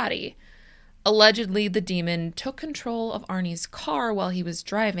enter his body. Allegedly, the demon took control of Arne's car while he was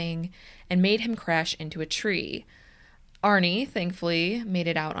driving and made him crash into a tree. Arne, thankfully, made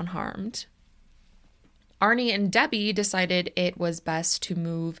it out unharmed. Arne and Debbie decided it was best to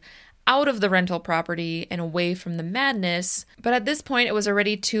move out of the rental property and away from the madness, but at this point it was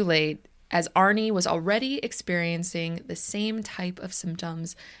already too late, as Arne was already experiencing the same type of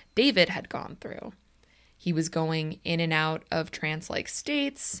symptoms David had gone through. He was going in and out of trance-like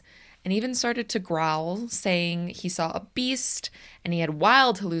states and even started to growl, saying he saw a beast and he had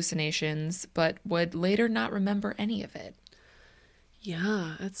wild hallucinations, but would later not remember any of it.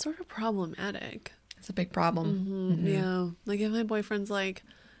 Yeah, it's sort of problematic. It's a big problem. Yeah. Like if my boyfriend's like,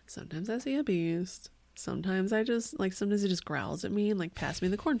 sometimes I see a beast. Sometimes he just growls at me and like pass me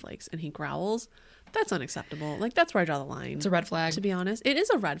the cornflakes and he growls. That's unacceptable. Like that's where I draw the line. It's a red flag. To be honest, it is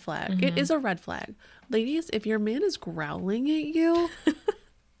a red flag. It is a red flag. Ladies, if your man is growling at you,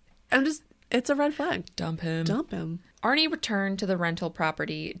 it's a red flag. Dump him. Dump him. Arne returned to the rental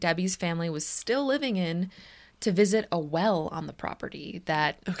property Debbie's family was still living in to visit a well on the property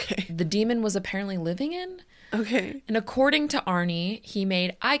that the demon was apparently living in. Okay. And according to Arne, he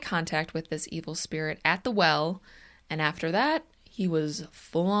made eye contact with this evil spirit at the well, and after that, he was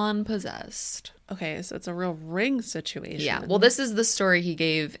full-on possessed. Okay, so it's a real ring situation. Yeah, well, this is the story he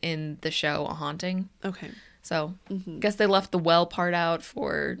gave in the show A Haunting. Okay. So, I guess they left the well part out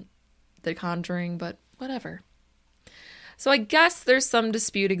for The Conjuring, but whatever. So I guess there's some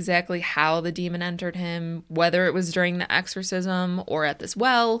dispute exactly how the demon entered him, whether it was during the exorcism or at this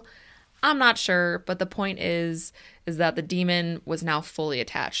well. I'm not sure, but the point is that the demon was now fully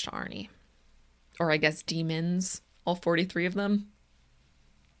attached to Arne. Or I guess demons, all 43 of them.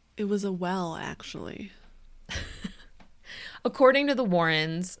 It was a well, actually. According to the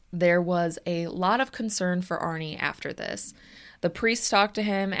Warrens, there was a lot of concern for Arne after this. The priest talked to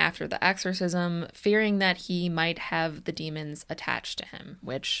him after the exorcism, fearing that he might have the demons attached to him,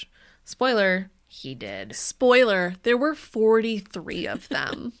 which, spoiler, he did. Spoiler, there were 43 of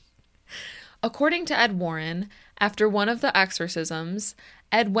them. According to Ed Warren, after one of the exorcisms,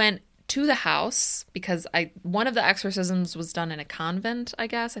 Ed went to the house because one of the exorcisms was done in a convent, I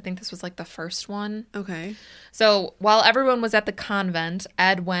guess. I think this was like the first one. Okay. So while everyone was at the convent,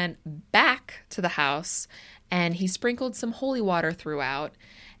 Ed went back to the house and he sprinkled some holy water throughout,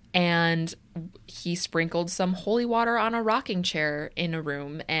 and he sprinkled some holy water on a rocking chair in a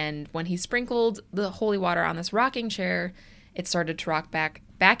room. And when he sprinkled the holy water on this rocking chair, it started to rock back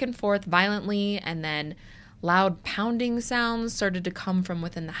and forth violently, and then loud pounding sounds started to come from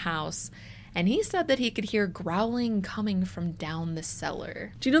within the house. And he said that he could hear growling coming from down the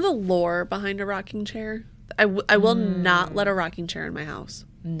cellar. Do you know the lore behind a rocking chair? I will not let a rocking chair in my house.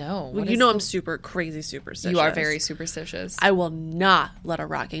 No. Well, you know I'm super crazy superstitious. You are very superstitious. I will not let a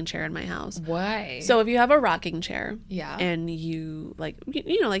rocking chair in my house. Why? So if you have a rocking chair, yeah, and you like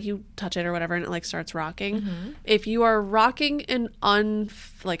you touch it or whatever and it like starts rocking, if you are rocking an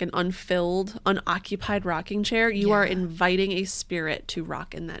unfilled, unoccupied rocking chair, you are inviting a spirit to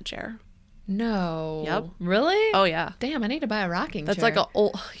rock in that chair. No. Yep. Really? Oh yeah. Damn, I need to buy a rocking chair. That's like a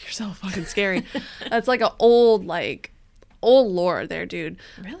old. You're so fucking scary. That's like a old lore there, dude.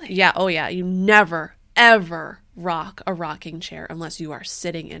 Really? Yeah. Oh yeah. You never ever rock a rocking chair unless you are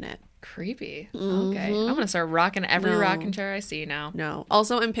sitting in it. Creepy. Okay. I'm gonna start rocking every rocking chair I see now. No.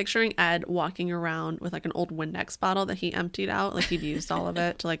 Also, I'm picturing Ed walking around with like an old Windex bottle that he emptied out. Like he'd used all of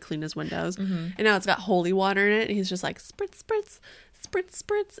it to like clean his windows. And now it's got holy water in it. And he's just like spritz, spritz, spritz,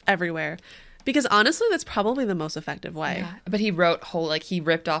 spritz everywhere. Because honestly, that's probably the most effective way. Yeah. But he wrote he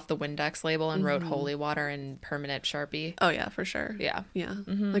ripped off the Windex label and wrote holy water in permanent Sharpie. Oh yeah, for sure. Yeah. Yeah.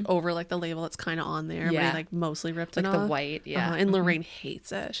 Like over like the label that's kind of on there, but Yeah. he like mostly ripped Like it the off. white, yeah. And Lorraine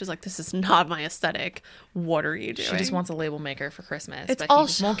hates it. She's like, this is not my aesthetic. What are you doing? She just wants a label maker for Christmas. It's but all he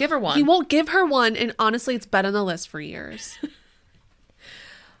just won't give her one. He won't give her one, and honestly, it's been on the list for years.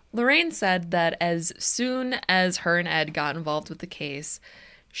 Lorraine said that as soon as her and Ed got involved with the case,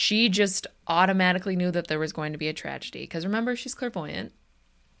 she just automatically knew that there was going to be a tragedy. Because remember, she's clairvoyant.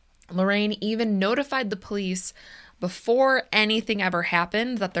 Lorraine even notified the police before anything ever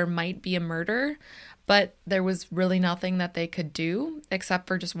happened that there might be a murder. But there was really nothing that they could do except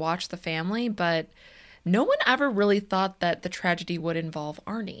for just watch the family. But no one ever really thought that the tragedy would involve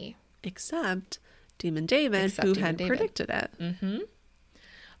Arne. Except Demon David, who had predicted it. Mm-hmm.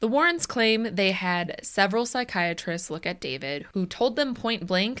 The Warrens claim they had several psychiatrists look at David who told them point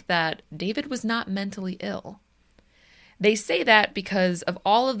blank that David was not mentally ill. They say that because of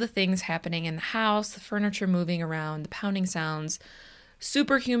all of the things happening in the house, the furniture moving around, the pounding sounds,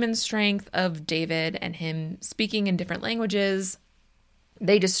 superhuman strength of David and him speaking in different languages,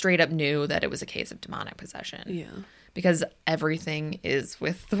 they just straight up knew that it was a case of demonic possession. Yeah. Because everything is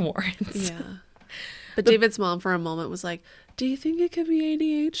with the Warrens. Yeah. But David's mom for a moment was like, do you think it could be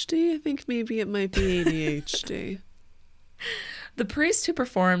ADHD? I think maybe it might be ADHD. The priest who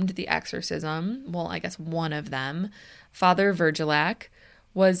performed the exorcism, well, I guess one of them, Father Virgilac,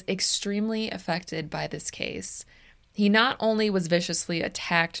 was extremely affected by this case. He not only was viciously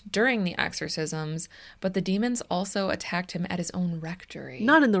attacked during the exorcisms, but the demons also attacked him at his own rectory.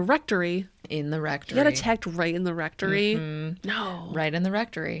 Not in the rectory. In the rectory. You got attacked right in the rectory? Mm-hmm. No. Right in the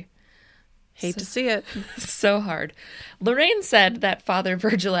rectory. Hate to see it. So hard. Lorraine said that Father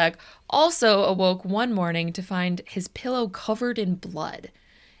Virgilac also awoke one morning to find his pillow covered in blood.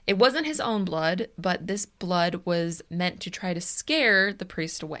 It wasn't his own blood, but this blood was meant to try to scare the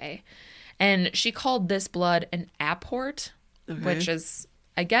priest away. And she called this blood an apport, which is,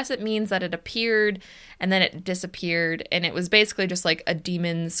 I guess it means that it appeared and then it disappeared. And it was basically just like a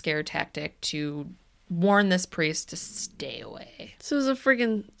demon scare tactic to warn this priest to stay away. So it was a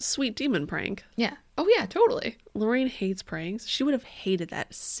friggin' sweet demon prank. Yeah. Oh, yeah, totally. Lorraine hates pranks. She would have hated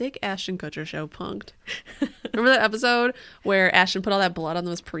that sick Ashton Kutcher show, Punked. Remember that episode where Ashton put all that blood on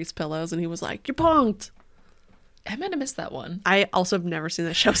those priest pillows and he was like, you're punked. I might have missed that one. I also have never seen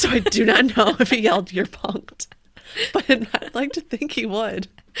that show, so I do not know if he yelled, you're punked. But I'd like to think he would.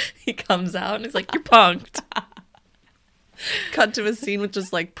 He comes out and he's like, you're punked. Cut to a scene with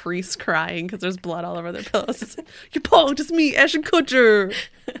just like priests crying because there's blood all over their pillows. It's like, you're punked, it's me, Ashton Kutcher.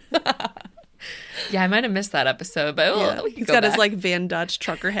 Yeah, I might have missed that episode, but we can he's go got back. his like Van Dutch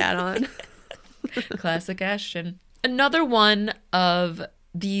trucker hat on. Classic Ashton. Another one of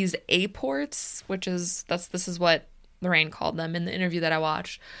these apports, this is what Lorraine called them in the interview that I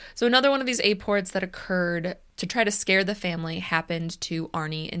watched. So another one of these apports that occurred to try to scare the family happened to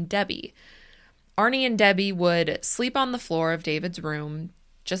Arne and Debbie. Arne and Debbie would sleep on the floor of David's room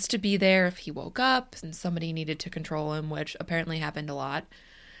just to be there if he woke up and somebody needed to control him, which apparently happened a lot.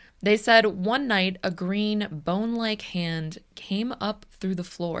 They said one night a green bone-like hand came up through the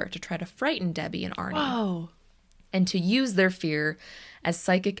floor to try to frighten Debbie and Arne. Whoa. And to use their fear as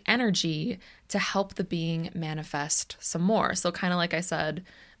psychic energy to help the being manifest some more. So kind of like I said,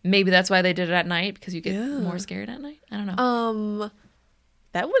 maybe that's why they did it at night, because you get more scared at night. I don't know.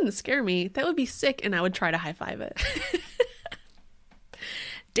 That wouldn't scare me. That would be sick, and I would try to high-five it.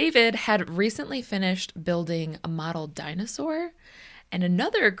 David had recently finished building a model dinosaur. And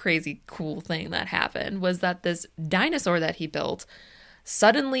another crazy cool thing that happened was that this dinosaur that he built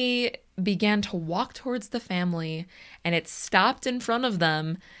suddenly began to walk towards the family, and it stopped in front of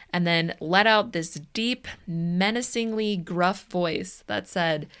them and then let out this deep, menacingly gruff voice that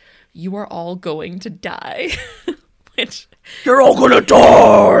said, "You are all going to die." Which, you're all gonna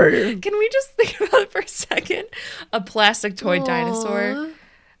die! Can we just think about it for a second? A plastic toy dinosaur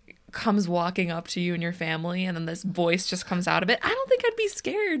comes walking up to you and your family, and then this voice just comes out of it. I don't think I'd be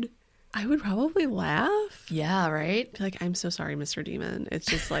scared. I would probably laugh. Yeah, right? Be like, I'm so sorry, Mr. Demon. It's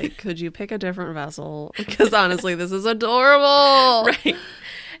just like, could you pick a different vessel? Because honestly, this is adorable. Right.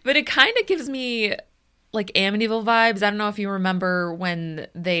 But it kind of gives me like Amityville vibes. I don't know if you remember when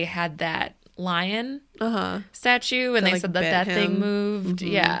they had that lion statue and they said that thing moved.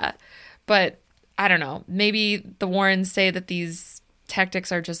 Mm-hmm. Yeah. But I don't know. Maybe the Warrens say that these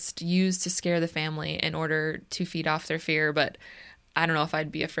tactics are just used to scare the family in order to feed off their fear, but I don't know if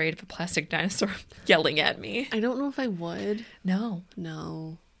I'd be afraid of a plastic dinosaur yelling at me. I don't know if I would. No.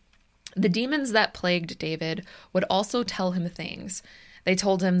 No. The demons that plagued David would also tell him things. They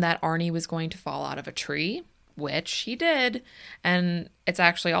told him that Arne was going to fall out of a tree, which he did. And it's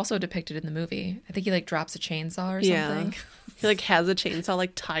actually also depicted in the movie. I think he like drops a chainsaw or something. He like has a chainsaw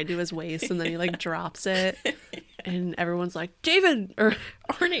like tied to his waist and then he like drops it. And everyone's like, David, or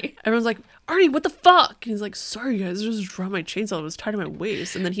Arne. Everyone's like, Arne, what the fuck? And he's like, sorry guys, I just dropped my chainsaw. It was tied to my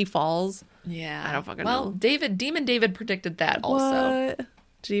waist. And then he falls. Yeah. I don't fucking know. Well, Demon David predicted that also. What?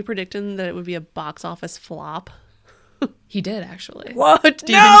 Did he predict that it would be a box office flop? He did, actually. What?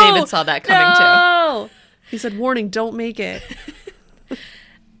 Demon David saw that coming too. He said, warning, don't make it.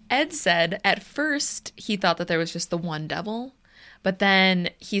 Ed said at first he thought that there was just the one devil. But then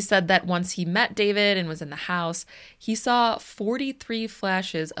he said that once he met David and was in the house, he saw 43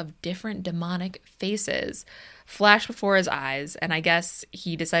 flashes of different demonic faces flash before his eyes. And I guess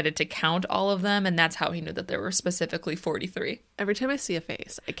he decided to count all of them. And that's how he knew that there were specifically 43. Every time I see a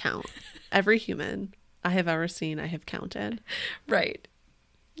face, I count. Every human I have ever seen, I have counted. Right.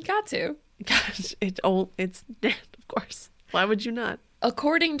 You got to. Gosh, it's of course. Why would you not?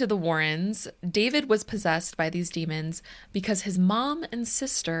 According to the Warrens, David was possessed by these demons because his mom and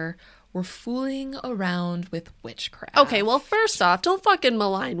sister were fooling around with witchcraft. Okay, well, first off, don't fucking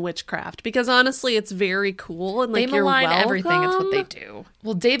malign witchcraft because honestly, it's very cool and like they malign you're welcome. Everything. It's what they do.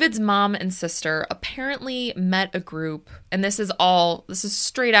 Well, David's mom and sister apparently met a group, and this is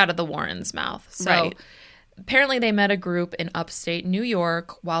straight out of the Warrens' mouth. So right. Apparently they met a group in upstate New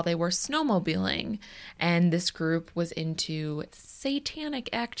York while they were snowmobiling, and this group was into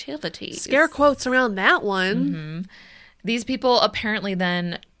satanic activities. Scare quotes around that one. Mm-hmm. These people apparently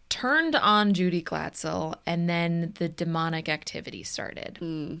then turned on Judy Glatzel, and then the demonic activity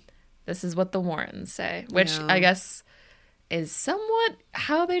started. This is what the Warrens say, which I guess is somewhat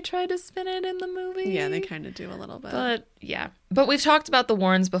how they try to spin it in the movie. Yeah, they kind of do a little bit. But yeah. But we've talked about the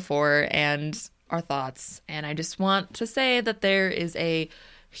Warrens before and our thoughts, and I just want to say that there is a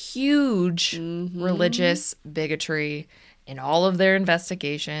huge religious bigotry in all of their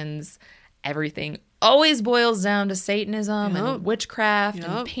investigations. Everything always boils down to Satanism and witchcraft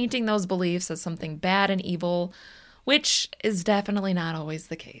and painting those beliefs as something bad and evil, which is definitely not always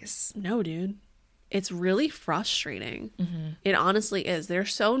the case. No, dude. It's really frustrating. It honestly is. They're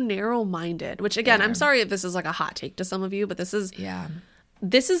so narrow-minded, which again, I'm sorry if this is like a hot take to some of you, but this is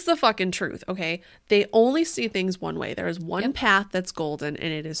the fucking truth, okay? They only see things one way. There is one path that's golden,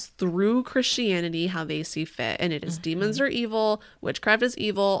 and it is through Christianity how they see fit. And it is demons are evil, witchcraft is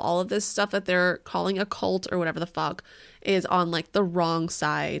evil, all of this stuff that they're calling a cult or whatever the fuck is on like the wrong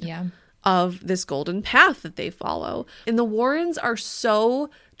side of this golden path that they follow. And the Warrens are so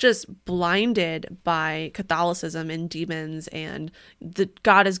just blinded by Catholicism and demons and the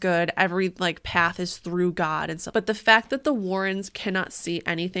God is good, every like path is through God and stuff. But the fact that the Warrens cannot see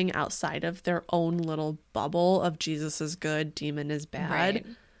anything outside of their own little bubble of Jesus is good, demon is bad.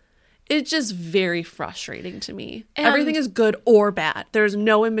 It's just very frustrating to me. And everything is good or bad. There's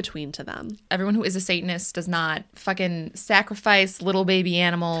no in between to them. Everyone who is a Satanist does not fucking sacrifice little baby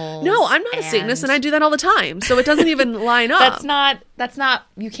animals. No, I'm not a Satanist, and I do that all the time. So it doesn't even line up. That's not.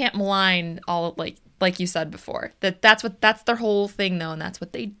 You can't malign all like you said before. That's their whole thing though, and that's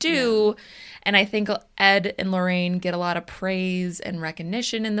what they do. Yeah. And I think Ed and Lorraine get a lot of praise and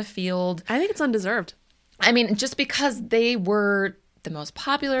recognition in the field. I think it's undeserved. I mean, just because they were the most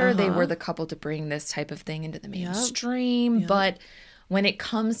popular, they were the couple to bring this type of thing into the mainstream. But when it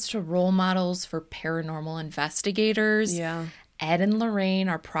comes to role models for paranormal investigators, Ed and Lorraine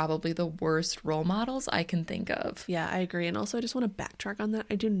are probably the worst role models I can think of. Yeah, I agree. And also, I just want to backtrack on that.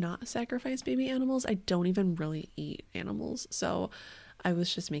 I do not sacrifice baby animals. I don't even really eat animals. So I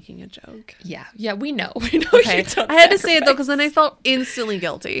was just making a joke. Yeah, we know. Okay. I had to say it though, because then I felt instantly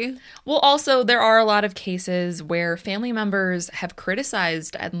guilty. Well, also, there are a lot of cases where family members have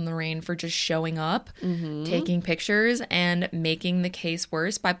criticized Ed and Lorraine for just showing up, taking pictures, and making the case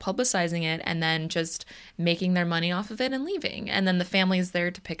worse by publicizing it and then just making their money off of it and leaving. And then the family's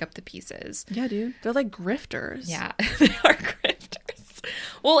there to pick up the pieces. Yeah, dude. They're like grifters. Yeah, they are grifters.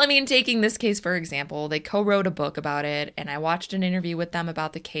 Well, I mean, taking this case, for example, they co-wrote a book about it, and I watched an interview with them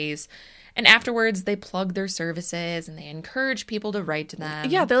about the case. And afterwards, they plug their services and they encourage people to write to them.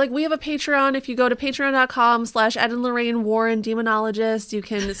 Yeah, they're like, we have a Patreon. If you go to patreon.com/Ed and Lorraine Warren Demonologist, you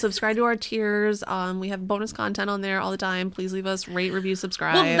can subscribe to our tiers. We have bonus content on there all the time. Please leave us rate, review,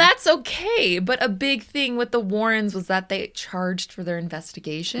 subscribe. Well, that's okay. But a big thing with the Warrens was that they charged for their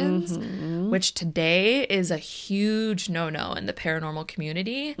investigations, which today is a huge no-no in the paranormal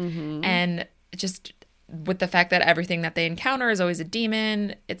community. And just with the fact that everything that they encounter is always a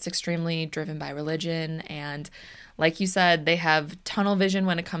demon, it's extremely driven by religion. And Like you said, they have tunnel vision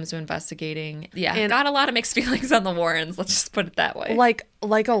when it comes to investigating. Yeah, And- got a lot of mixed feelings on the Warrens. Let's just put it that way.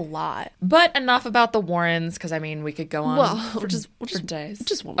 Like a lot. But enough about the Warrens, because I mean, we could go on for days.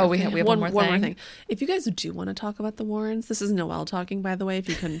 Just one more we thing. have one more thing. If you guys do want to talk about the Warrens, this is Noelle talking, by the way, if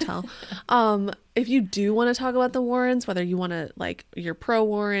you couldn't tell. If you do want to talk about the Warrens, whether you want to, like, you're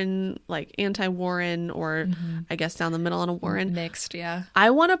pro-Warren, like anti-Warren, or I guess down the middle on a Warren. Mixed, yeah. I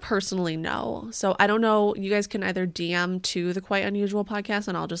want to personally know. So I don't know. You guys can either DM to the Quite Unusual podcast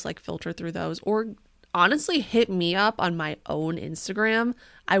and I'll just like filter through those, or honestly hit me up on my own Instagram.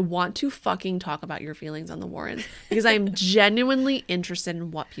 I want to fucking talk about your feelings on the Warrens because I'm genuinely interested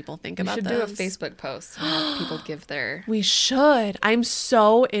in what people think We about should this. do a Facebook post and let people give their... We should. I'm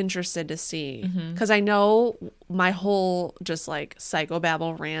so interested to see because I know my whole just like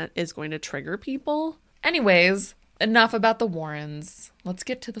psychobabble rant is going to trigger people. Anyways, enough about the Warrens. Let's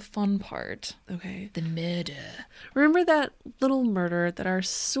get to the fun part. Okay. The murder. Remember that little murder that our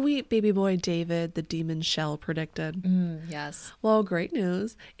sweet baby boy David, the demon shell, predicted? Yes. Well, great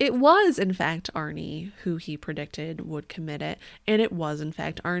news. It was, in fact, Arne who he predicted would commit it. And it was, in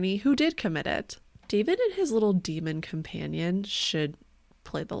fact, Arne who did commit it. David and his little demon companion should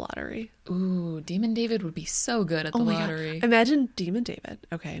play the lottery. Ooh, Demon David would be so good at the lottery. God. Imagine Demon David,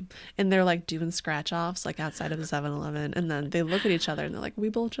 okay, and they're like doing scratch offs like outside of a 7-Eleven, and then they look at each other and they're like, we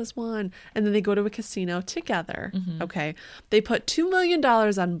both just won. And then they go to a casino together. Okay, they put $2 million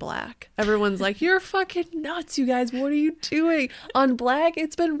on black. Everyone's like, you're fucking nuts, you guys, what are you doing on black?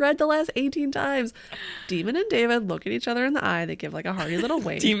 It's been red the last 18 times. Demon and David look at each other in the eye. They give like a hearty little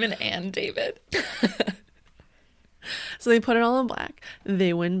wave. Demon and David. So they put it all on black.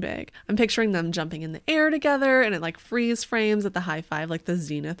 They win big. I'm picturing them jumping in the air together, and it like freeze frames at the high five, like the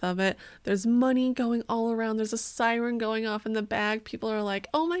zenith of it. There's money going all around. There's a siren going off in the back. People are like,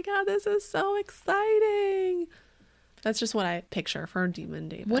 oh my God, this is so exciting. That's just what I picture for Demon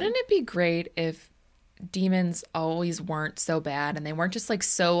David. Wouldn't it be great if demons always weren't so bad and they weren't just like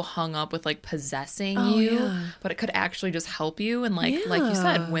so hung up with like possessing you, yeah. but it could actually just help you and like you Yeah.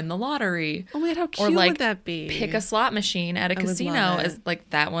 said, win the lottery. Oh my God, how cute Or like would that be? pick a slot machine at a would casino love it. as like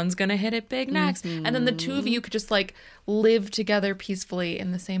that one's gonna hit it big next. And then the two of you could just like live together peacefully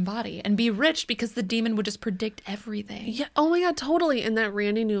in the same body and be rich because the demon would just predict everything. Yeah. Oh my God, totally. And that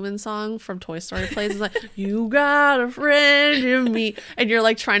Randy Newman song from Toy Story plays is like, you got a friend in me. And you're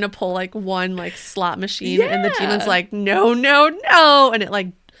like trying to pull like one like slot machine and the demon's like, no, no, no. And it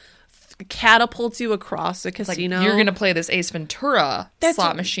like catapults you across the Like, casino. you're gonna play this Ace Ventura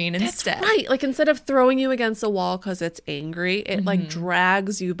slot machine instead. That's right. Like instead of throwing you against the wall because it's angry, it like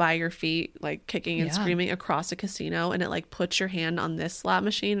drags you by your feet, like kicking and Yeah. screaming across a casino, and it like puts your hand on this slot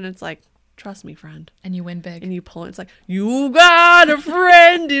machine, and it's like, trust me, friend. And you win big. And you pull it. It's like, you got a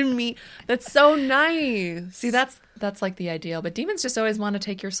friend in me. That's so nice. See, that's like the ideal, but demons just always want to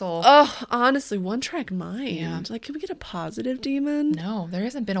take your soul. Oh, honestly, one track mind. Yeah. Like, can we get a positive demon? No, there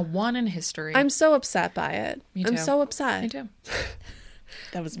hasn't been a one in history. I'm so upset by it. Me I'm too. so upset. Me too.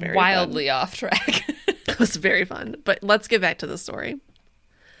 That was very Wildly off track. It was very fun. But let's get back to the story.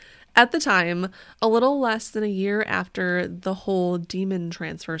 At the time, a little less than a year after the whole demon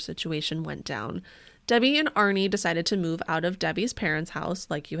transfer situation went down, Debbie and Arne decided to move out of Debbie's parents' house,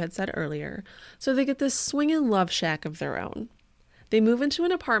 like you had said earlier, so they get this swingin' love shack of their own. They move into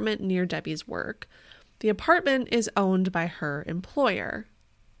an apartment near Debbie's work. The apartment is owned by her employer.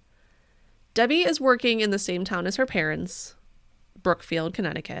 Debbie is working in the same town as her parents, Brookfield,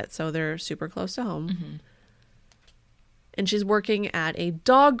 Connecticut, so they're super close to home. And she's working at a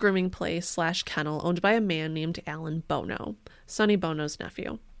dog grooming place / kennel owned by a man named Alan Bono, Sonny Bono's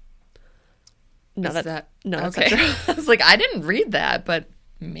nephew. No, that's not true. I was like, I didn't read that, but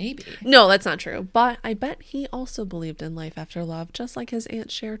maybe. No, that's not true. But I bet he also believed in life after love, just like his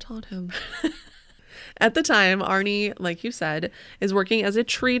Aunt Cher taught him. At the time, Arne, like you said, is working as a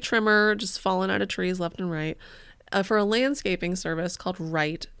tree trimmer, just falling out of trees left and right, for a landscaping service called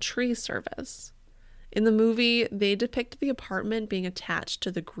Wright Tree Service. In the movie, they depict the apartment being attached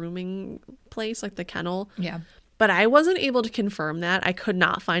to the grooming place, like the kennel. Yeah. But I wasn't able to confirm that. I could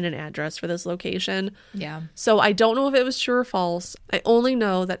not find an address for this location. Yeah. So I don't know if it was true or false. I only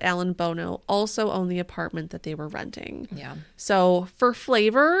know that Alan Bono also owned the apartment that they were renting. Yeah. So for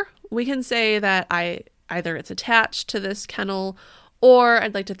flavor, we can say that either it's attached to this kennel, or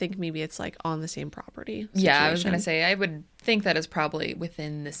I'd like to think maybe it's like on the same property. Yeah, I was situation. going to say, I would think that is probably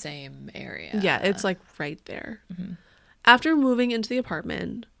within the same area. Yeah, it's like right there. After moving into the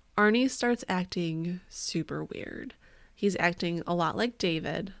apartment, Arne starts acting super weird. He's acting a lot like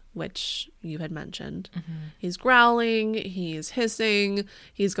David, which you had mentioned. He's growling, he's hissing,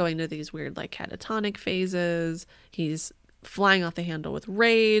 he's going to these weird like catatonic phases, he's flying off the handle with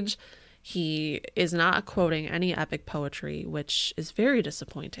rage. He is not quoting any epic poetry, which is very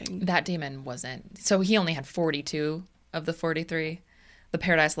disappointing. That demon wasn't. So he only had 42 of the 43. The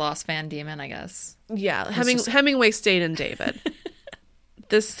Paradise Lost fan demon, I guess. Yeah, Hemingway stayed in David.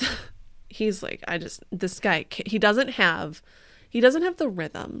 He's like, this guy, he doesn't have the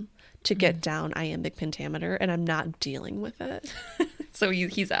rhythm to get down iambic pentameter, and I'm not dealing with it. So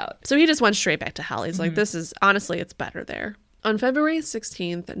he's out. So he just went straight back to hell. He's like, this is, honestly, it's better there. On February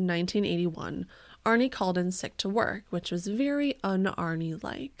 16th, 1981, Arne called in sick to work, which was very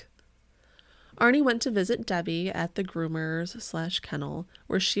un-Arne-like. Arne went to visit Debbie at the groomers/kennel,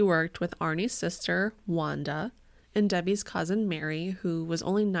 where she worked with Arnie's sister, Wanda, and Debbie's cousin, Mary, who was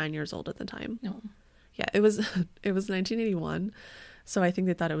only 9 years old at the time. No. Yeah, it was 1981, so I think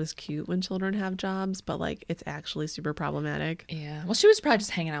they thought it was cute when children have jobs, but, like, it's actually super problematic. Yeah. Well, she was probably just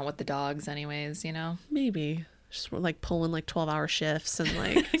hanging out with the dogs anyways, you know? Maybe. Just, like, pulling, like, 12-hour shifts and,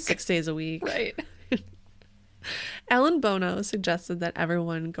 like, 6 days a week. Right. Alan Bono suggested that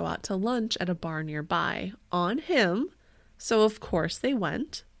everyone go out to lunch at a bar nearby on him, so of course they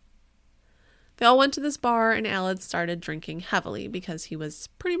went. They all went to this bar, and Alan started drinking heavily because he was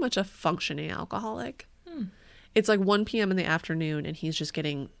pretty much a functioning alcoholic. It's like 1 p.m. in the afternoon, and he's just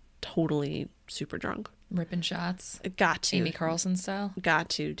getting totally super drunk. Ripping shots. Got to. Amy Carlson style. Got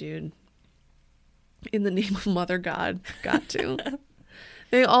to, dude. In the name of Mother God. Got to.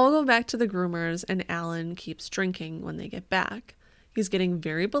 They all go back to the groomers, and Alan keeps drinking when they get back. He's getting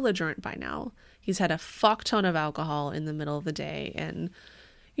very belligerent by now. He's had a fuck ton of alcohol in the middle of the day, and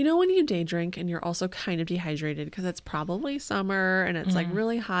you know when you day drink and you're also kind of dehydrated because it's probably summer and it's like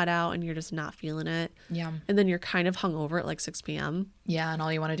really hot out and you're just not feeling it. Yeah. And then you're kind of hungover at like 6 p.m. Yeah, and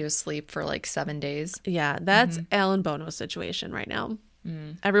all you want to do is sleep for like 7 days. Yeah, that's Alan Bono's situation right now.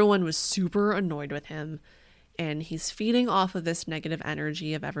 Everyone was super annoyed with him, and he's feeding off of this negative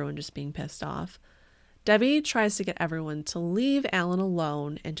energy of everyone just being pissed off. Debbie tries to get everyone to leave Alan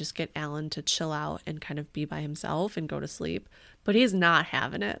alone and just get Alan to chill out and kind of be by himself and go to sleep, but he's not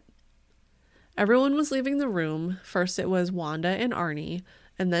having it. Everyone was leaving the room. First it was Wanda and Arnie,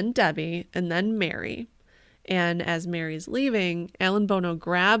 and then Debbie, and then Mary. And as Mary's leaving, Alan Bono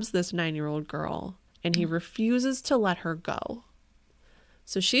grabs this 9-year-old girl, and he refuses to let her go.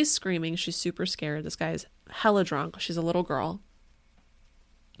 So she's screaming. She's super scared. This guy's hella drunk. She's a little girl.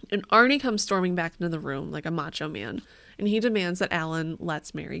 And Arnie comes storming back into the room like a macho man, and he demands that Alan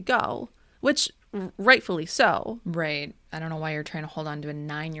lets Mary go, which rightfully so. Right. I don't know why you're trying to hold on to a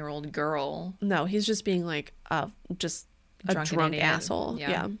 9-year-old girl. No, he's just being like just a drunk asshole.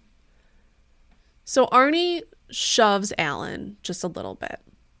 Yeah. So Arnie shoves Alan just a little bit,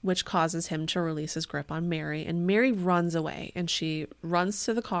 which causes him to release his grip on Mary, and Mary runs away, and she runs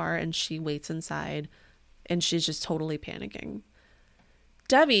to the car and she waits inside, and she's just totally panicking.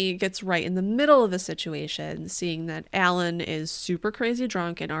 Debbie gets right in the middle of the situation, seeing that Alan is super crazy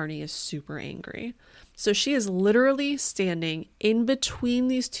drunk and Arnie is super angry. So she is literally standing in between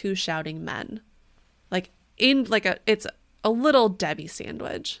these two shouting men. It's a little Debbie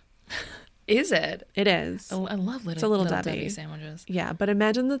sandwich. Is it? It is. I love little Debbie sandwiches. Yeah, but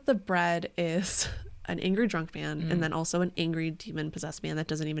imagine that the bread is an angry drunk man and then also an angry demon-possessed man that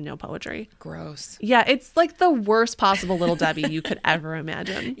doesn't even know poetry. Gross. Yeah, it's like the worst possible little Debbie you could ever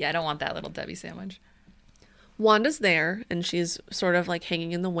imagine. Yeah, I don't want that little Debbie sandwich. Wanda's there, and she's sort of like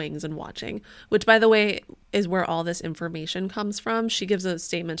hanging in the wings and watching, which, by the way, is where all this information comes from. She gives a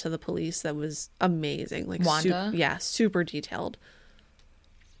statement to the police that was amazing. Like Wanda? Super detailed.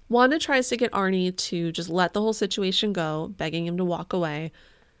 Wanda tries to get Arnie to just let the whole situation go, begging him to walk away.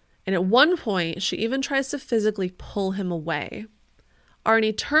 And at one point, she even tries to physically pull him away.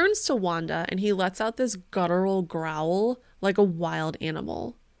 Arnie turns to Wanda, and he lets out this guttural growl like a wild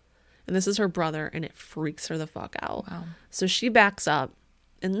animal. And this is her brother, and it freaks her the fuck out. Wow. So she backs up,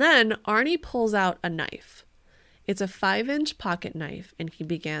 and then Arnie pulls out a knife. It's a 5-inch pocket knife, and he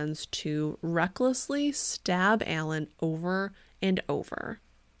begins to recklessly stab Alan over and over.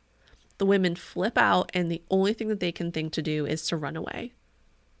 The women flip out, and the only thing that they can think to do is to run away,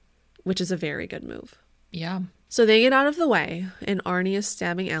 which is a very good move. Yeah. So they get out of the way, and Arnie is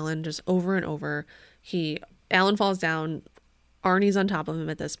stabbing Alan just over and over. Alan falls down. Arnie's on top of him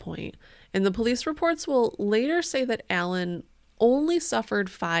at this point. And the police reports will later say that Alan only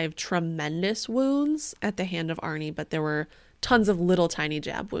suffered 5 tremendous wounds at the hand of Arnie, but there were tons of little tiny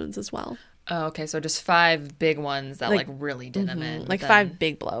jab wounds as well. Oh, okay. So just 5 big ones that like really did him in. Like then... 5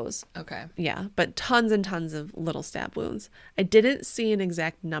 big blows. Okay. Yeah, but tons and tons of little stab wounds. I didn't see an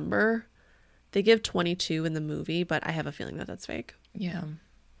exact number. They give 22 in the movie, but I have a feeling that that's fake. Yeah.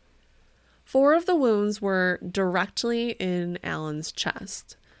 4 of the wounds were directly in Alan's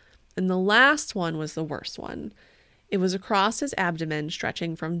chest. And the last one was the worst one. It was across his abdomen,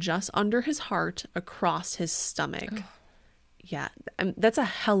 stretching from just under his heart across his stomach. Oh. Yeah, that's a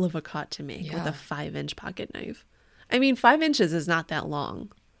hell of a cut to make with a 5-inch pocket knife. I mean, 5 inches is not that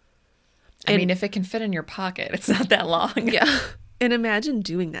long. I mean, if it can fit in your pocket, it's not that long. Yeah. And imagine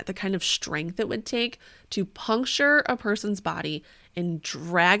doing that, the kind of strength it would take to puncture a person's body and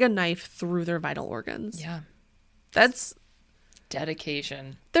drag a knife through their vital organs. Yeah. That's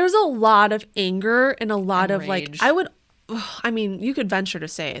dedication. There's a lot of anger and a lot of rage. you could venture to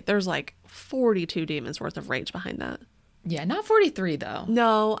say there's like 42 demons worth of rage behind that. Yeah, not 43 though.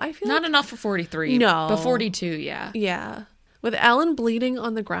 No, I feel not enough for 43. No. But 42, yeah. Yeah. With Alan bleeding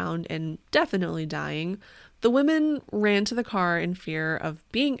on the ground and definitely dying, the women ran to the car in fear of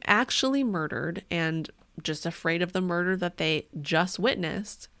being actually murdered and just afraid of the murder that they just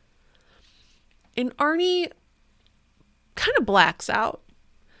witnessed. And Arne kind of blacks out.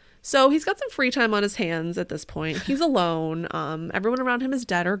 So he's got some free time on his hands at this point. He's alone. Everyone around him is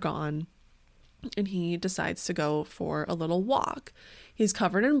dead or gone. And he decides to go for a little walk. He's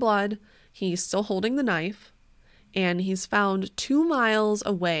covered in blood. He's still holding the knife. And he's found 2 miles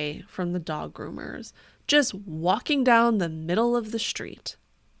away from the dog groomers, just walking down the middle of the street.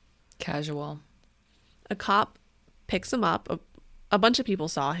 Casual. A cop picks him up. A bunch of people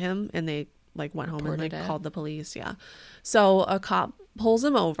saw him and they went home and called the police. Yeah. So a cop pulls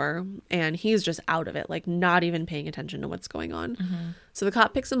him over and he's just out of it, not even paying attention to what's going on. Mm-hmm. So the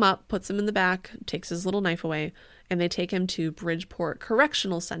cop picks him up, puts him in the back, takes his little knife away, and they take him to Bridgeport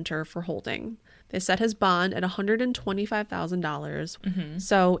Correctional Center for holding. They set his bond at $125,000. Mm-hmm.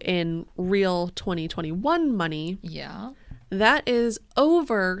 So in real 2021 money, that is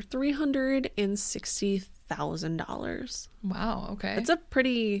over $360,000. Wow. Okay. It's a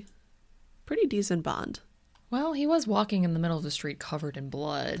pretty decent bond. Well, he was walking in the middle of the street covered in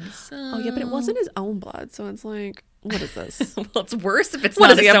blood. So... Oh, yeah, but it wasn't his own blood. So it's like, what is this? Well, it's worse if it's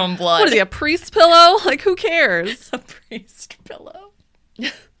not his own blood. What is he, a priest pillow? Who cares? A priest pillow.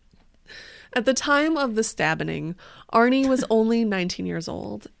 At the time of the stabbing, Arne was only 19 years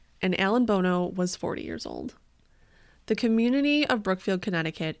old, and Alan Bono was 40 years old. The community of Brookfield,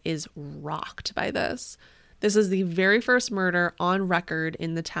 Connecticut is rocked by this. This is the very first murder on record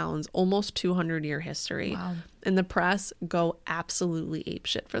in the town's almost 200-year history. Wow. And the press go absolutely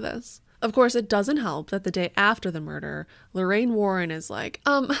apeshit for this. Of course, it doesn't help that the day after the murder, Lorraine Warren is like,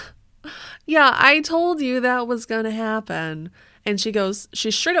 yeah, I told you that was going to happen. And she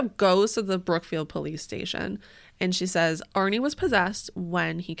straight up goes to the Brookfield police station and she says, Arne was possessed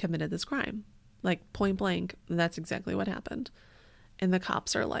when he committed this crime. Point blank, that's exactly what happened. And the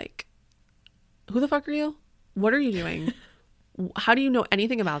cops are like, who the fuck are you? What are you doing? How do you know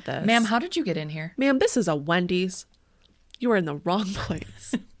anything about this? Ma'am, how did you get in here? Ma'am, this is a Wendy's. You are in the wrong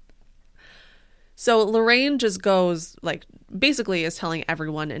place. So Lorraine just goes, basically is telling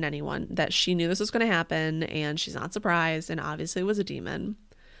everyone and anyone that she knew this was going to happen and she's not surprised, and obviously it was a demon.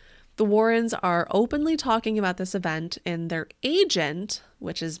 The Warrens are openly talking about this event, and their agent,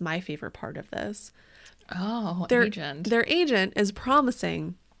 which is my favorite part of this. Oh, agent. Their agent is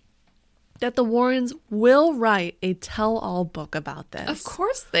promising that the Warrens will write a tell-all book about this. Of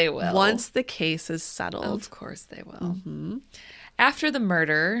course they will. Once the case is settled. Of course they will. Mm-hmm. After the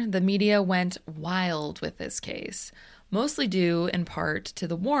murder, the media went wild with this case, mostly due in part to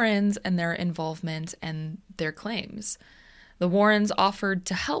the Warrens and their involvement and their claims. The Warrens offered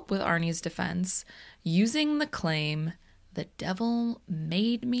to help with Arne's defense using the claim, "The devil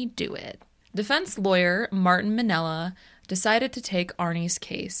made me do it." Defense lawyer Martin Minella decided to take Arne's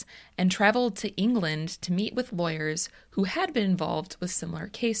case and traveled to England to meet with lawyers who had been involved with similar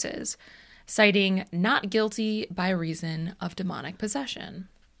cases, citing not guilty by reason of demonic possession.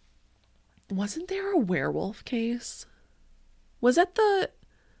 Wasn't there a werewolf case? Was that the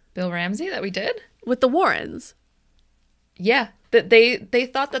Bill Ramsey that we did? With the Warrens? Yeah. They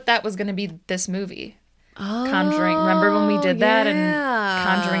thought that was going to be this movie. Oh, Conjuring. Remember when we did that? yeah.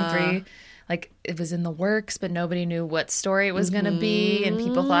 And Conjuring 3? It was in the works, but nobody knew what story it was going to be, and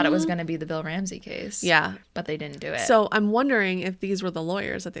people thought it was going to be the Bill Ramsey case. Yeah. But they didn't do it. So I'm wondering if these were the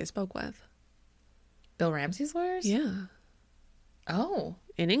lawyers that they spoke with. Bill Ramsey's lawyers? Yeah. Oh.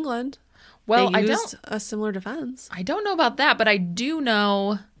 In England. Well, they used a similar defense. I don't know about that, but I do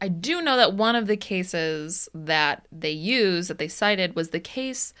know that one of the cases that they used, that they cited, was the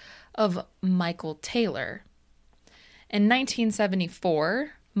case of Michael Taylor. In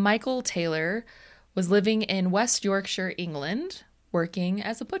 1974, Michael Taylor was living in West Yorkshire, England, working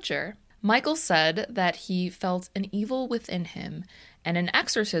as a butcher. Michael said that he felt an evil within him, and an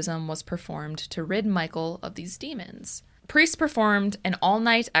exorcism was performed to rid Michael of these demons. Priests performed an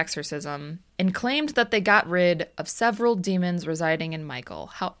all-night exorcism and claimed that they got rid of several demons residing in Michael.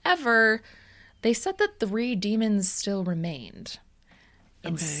 However, they said that 3 demons still remained.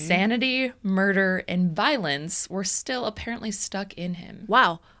 Okay. Insanity, murder, and violence were still apparently stuck in him.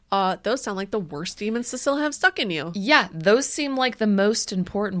 Wow. Those sound like the worst demons to still have stuck in you. Yeah, those seem like the most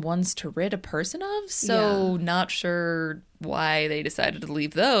important ones to rid a person of, so not sure why they decided to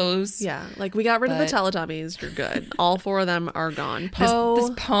leave those. Yeah, like we got rid of the Teletubbies. You're good. All 4 of them are gone.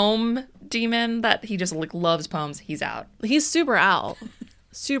 This poem demon that he just like loves poems, he's out. He's super out.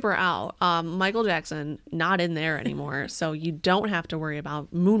 Super out. Michael Jackson, not in there anymore, so you don't have to worry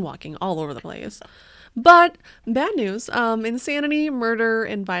about moonwalking all over the place. But bad news, insanity, murder,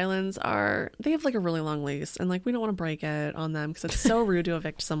 and violence they have like a really long lease, and like we don't want to break it on them because it's so rude to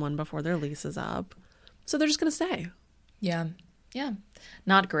evict someone before their lease is up. So they're just going to stay. Yeah.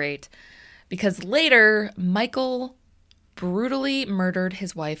 Not great. Because later, Michael brutally murdered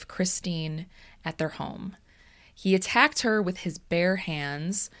his wife, Christine, at their home. He attacked her with his bare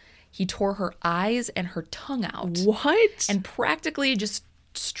hands. He tore her eyes and her tongue out. What? And practically just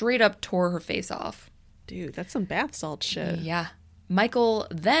straight up tore her face off. Dude, that's some bath salt shit. Yeah. Michael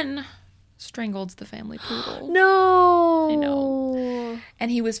then strangled the family poodle. No. I know.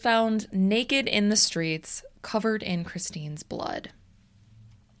 And he was found naked in the streets, covered in Christine's blood.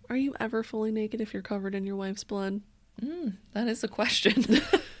 Are you ever fully naked if you're covered in your wife's blood? That is a question.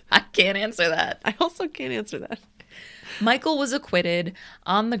 I can't answer that. I also can't answer that. Michael was acquitted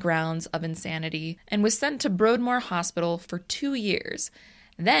on the grounds of insanity and was sent to Broadmoor Hospital for 2 years.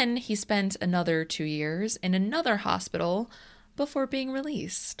 Then he spent another 2 years in another hospital before being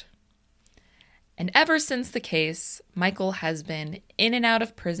released. And ever since the case, Michael has been in and out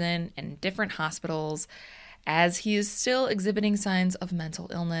of prison and different hospitals as he is still exhibiting signs of mental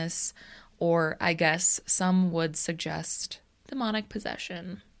illness, or I guess some would suggest demonic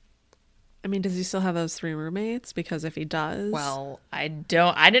possession. I mean, does he still have those 3 roommates? Because if he does... Well, I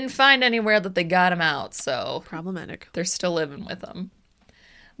didn't find anywhere that they got him out, so... Problematic. They're still living with him.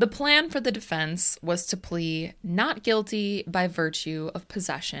 The plan for the defense was to plead not guilty by virtue of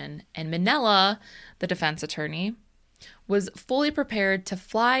possession, and Minella, the defense attorney, was fully prepared to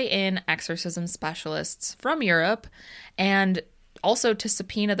fly in exorcism specialists from Europe and also to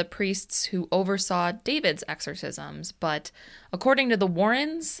subpoena the priests who oversaw David's exorcisms. But according to the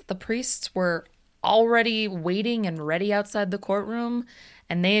Warrens, the priests were already waiting and ready outside the courtroom,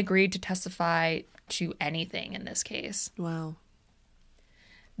 and they agreed to testify to anything in this case. Wow.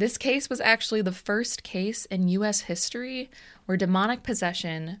 This case was actually the first case in U.S. history where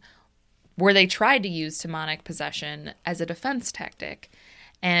they tried to use demonic possession as a defense tactic.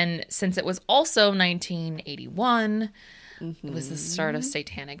 And since it was also 1981, it was the start of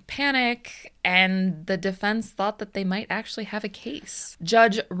satanic panic, and the defense thought that they might actually have a case.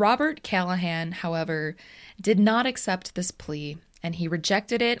 Judge Robert Callahan, however, did not accept this plea, and he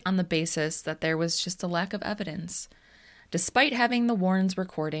rejected it on the basis that there was just a lack of evidence. Despite having the Warrens'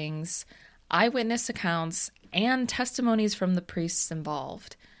 recordings, eyewitness accounts, and testimonies from the priests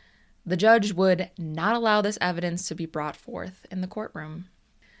involved, the judge would not allow this evidence to be brought forth in the courtroom.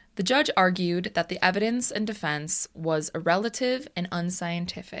 The judge argued that the evidence in defense was irrelative and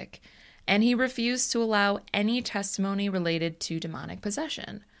unscientific, and he refused to allow any testimony related to demonic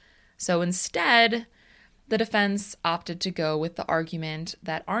possession. So instead, the defense opted to go with the argument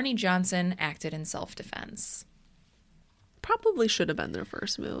that Arne Johnson acted in self-defense. Probably should have been their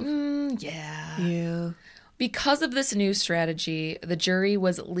first move. Yeah. Because of this new strategy, the jury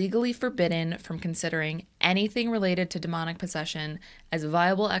was legally forbidden from considering anything related to demonic possession as a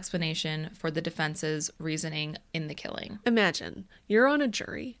viable explanation for the defense's reasoning in the killing. Imagine, you're on a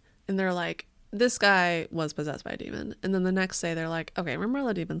jury, and they're like, this guy was possessed by a demon. And then the next day, they're like, okay, remember all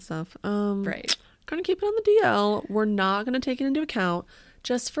the demon stuff? Right. Gonna keep it on the DL. We're not gonna take it into account.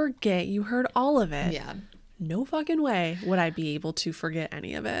 Just forget you heard all of it. Yeah. No fucking way would I be able to forget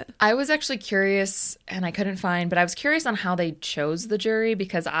any of it. I was actually curious, and I couldn't find, but I was curious on how they chose the jury,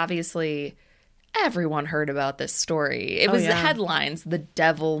 because obviously everyone heard about this story. It was the headlines, "The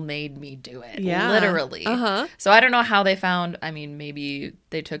devil made me do it." Yeah. Literally. So I don't know how they found, I mean, maybe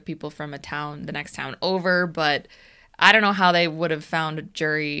they took people from the next town over, but I don't know how they would have found a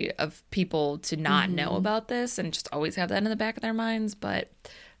jury of people to not know about this and just always have that in the back of their minds, but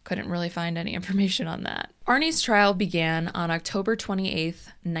Couldn't really find any information on that. Arne's trial began on October 28th,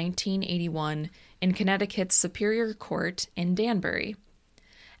 1981, in Connecticut's Superior Court in Danbury.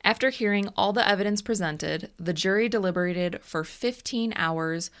 After hearing all the evidence presented, the jury deliberated for 15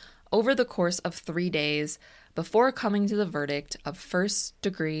 hours over the course of 3 days before coming to the verdict of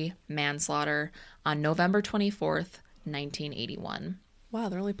first-degree manslaughter on November 24th, 1981. Wow,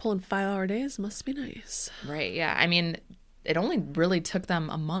 they're only pulling 5-hour days. Must be nice. Right, yeah. I mean, it only really took them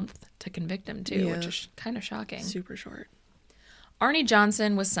a month to convict him, too, Yeah. which is kind of shocking. Super short. Arne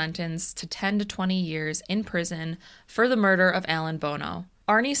Johnson was sentenced to 10 to 20 years in prison for the murder of Alan Bono.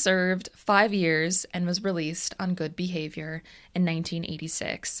 Arne served 5 years and was released on good behavior in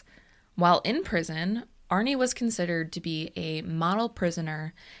 1986. While in prison, Arne was considered to be a model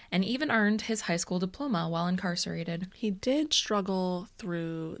prisoner and even earned his high school diploma while incarcerated. He did struggle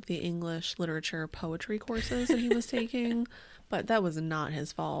through the English literature poetry courses that he was taking, but that was not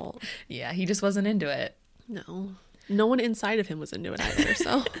his fault. Yeah, he just wasn't into it. No. No one inside of him was into it either,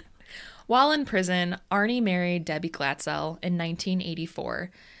 so... While in prison, Arne married Debbie Glatzel in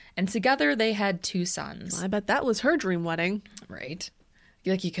 1984, and together they had 2 sons. I bet that was her dream wedding. Right.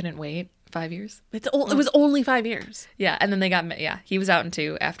 Like, you couldn't wait 5 years? It was only 5 years. Yeah, and then they got, he was out in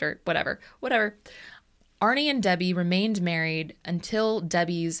 2 after, whatever. Arne and Debbie remained married until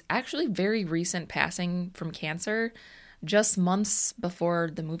Debbie's actually very recent passing from cancer, just months before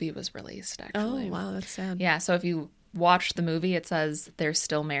the movie was released, actually. Oh, wow, that's sad. Yeah, so if you watch the movie, it says they're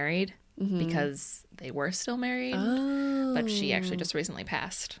still married because they were still married, but she actually just recently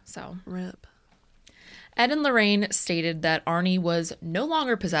passed, so. Rip. Ed and Lorraine stated that Arne was no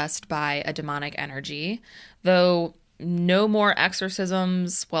longer possessed by a demonic energy, though no more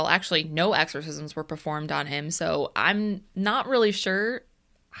exorcisms, well, actually no exorcisms were performed on him, so I'm not really sure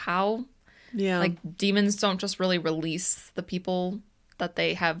how. Yeah. Like, demons don't just really release the people that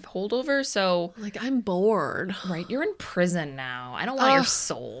they have hold over, so... Like, I'm bored. Right, you're in prison now. I don't want your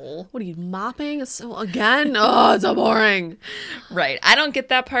soul. What are you, mopping? So again? Oh, it's so boring. Right, I don't get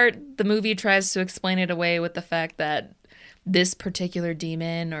that part. The movie tries to explain it away with the fact that this particular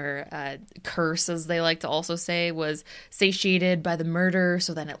demon, or curse, as they like to also say, was satiated by the murder,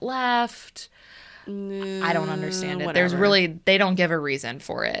 so then it left. I don't understand it. Whatever. There's really... They don't give a reason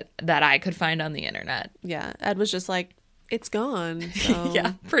for it that I could find on the internet. Yeah, Ed was just like, it's gone. So.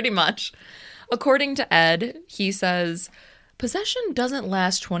 Yeah, pretty much. According to Ed, he says, possession doesn't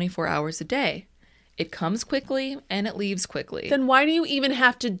last 24 hours a day. It comes quickly and it leaves quickly. Then why do you even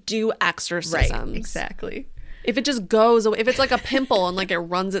have to do exorcisms? Right, exactly. If it just goes away, if it's like a pimple and like it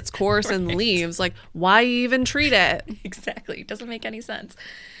runs its course and leaves, like why even treat it? Exactly. It doesn't make any sense.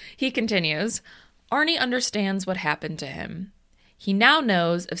 He continues, Arne understands what happened to him. He now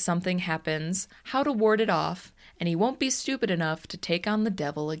knows if something happens, how to ward it off, and he won't be stupid enough to take on the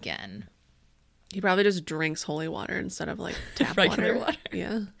devil again. He probably just drinks holy water instead of like tap Regular water.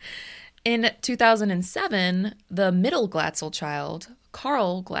 Yeah. In 2007, the middle Glatzel child,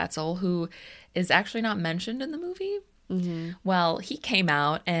 Carl Glatzel, who is actually not mentioned in the movie, well, he came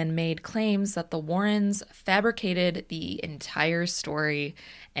out and made claims that the Warrens fabricated the entire story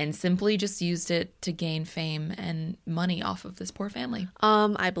and simply just used it to gain fame and money off of this poor family.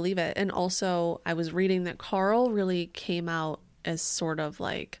 I believe it. And also I was reading that Carl really came out as sort of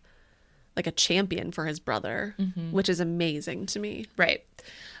like a champion for his brother, which is amazing to me. Right.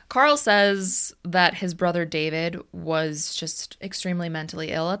 Carl says that his brother David was just extremely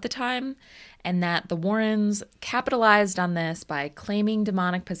mentally ill at the time, and that the Warrens capitalized on this by claiming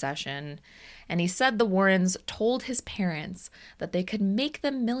demonic possession. And he said the Warrens told his parents that they could make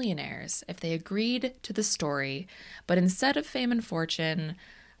them millionaires if they agreed to the story, but instead of fame and fortune,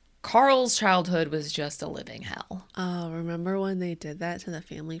 Carl's childhood was just a living hell. Oh, remember when they did that to the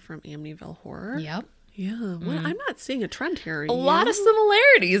family from Amityville Horror? Yep. Yeah. Well, I'm not seeing a trend here. A lot of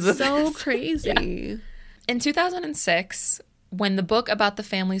similarities with So this. crazy. Yeah. In 2006, when the book about the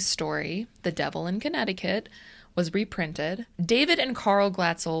family's story, The Devil in Connecticut, was reprinted, David and Carl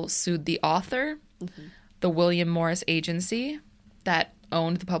Glatzel sued the author, the William Morris Agency that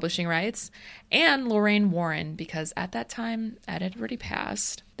owned the publishing rights, and Lorraine Warren, because at that time, Ed had already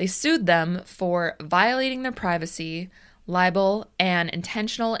passed. They sued them for violating their privacy, libel, and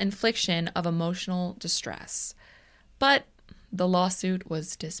intentional infliction of emotional distress. But the lawsuit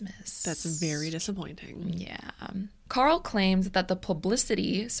was dismissed. That's very disappointing. Yeah. Carl claimed that the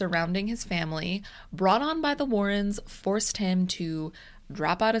publicity surrounding his family brought on by the Warrens forced him to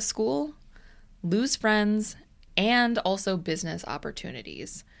drop out of school, lose friends, and also business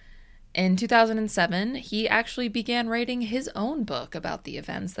opportunities. In 2007, he actually began writing his own book about the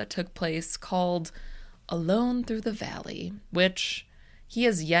events that took place called Alone Through the Valley, which He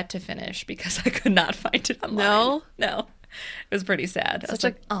has yet to finish because I could not find it online. No? No. It was pretty sad. I was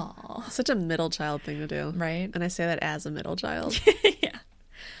like, aw. Such a middle child thing to do. Right? And I say that as a middle child. Yeah.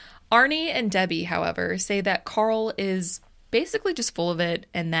 Arne and Debbie, however, say that Carl is basically just full of it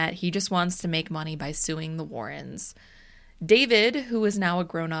and that he just wants to make money by suing the Warrens. David, who is now a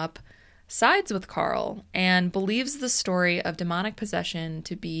grown-up, sides with Carl and believes the story of demonic possession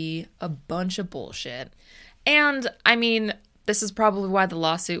to be a bunch of bullshit. And, I mean, this is probably why the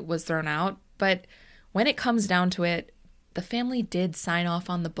lawsuit was thrown out, but when it comes down to it, the family did sign off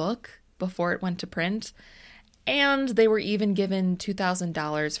on the book before it went to print, and they were even given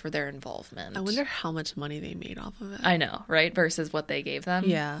 $2,000 for their involvement. I wonder how much money they made off of it. I know, right? Versus what they gave them.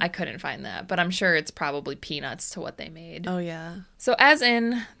 Yeah. I couldn't find that, but I'm sure it's probably peanuts to what they made. Oh, yeah. So as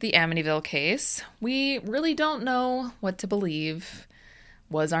in the Amityville case, we really don't know what to believe.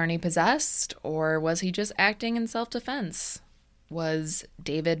 Was Arne possessed, or was he just acting in self-defense? Was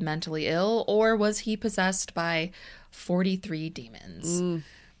David mentally ill, or was he possessed by 43 demons?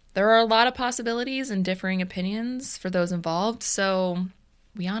 There are a lot of possibilities and differing opinions for those involved, so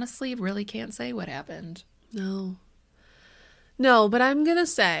we honestly really can't say what happened. No, but I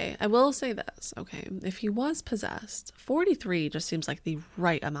will say this, okay? If he was possessed, 43 just seems like the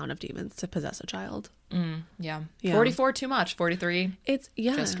right amount of demons to possess a child. Yeah. Yeah. 44 too much, 43 It's,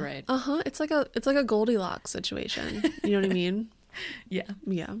 yeah. just right. It's like a Goldilocks situation. You know what I mean? Yeah,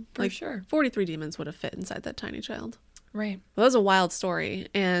 Yeah. for sure. 43 demons would have fit inside that tiny child. Right. Well, that was a wild story,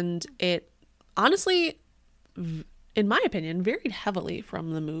 and it honestly, in my opinion, varied heavily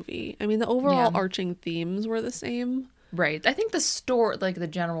from the movie. I mean, the overall arching themes were the same. Right. I think the story, like the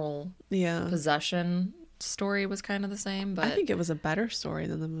general Yeah. possession story was kind of the same, but I think it was a better story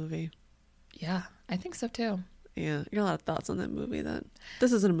than the movie. yeah, I think so too. Yeah. You got a lot of thoughts on that movie.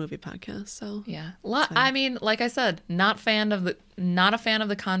 This isn't a movie podcast, so. Yeah. I mean, like I said, not a fan of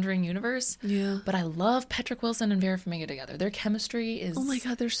the Conjuring universe. Yeah. But I love Patrick Wilson and Vera Farmiga together. Their chemistry is Oh my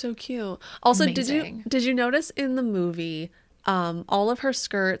god, they're so cute. Also, amazing. did you notice in the movie, all of her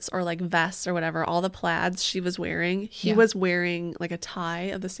skirts or like vests or whatever, all the plaids she was wearing, he was wearing like a tie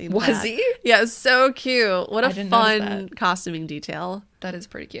of the same Was plaid. he? Yeah, it's so cute. What a I didn't notice fun that. costuming detail. That is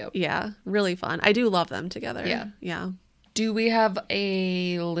pretty cute. Yeah, really fun. I do love them together. Yeah. Yeah. Do we have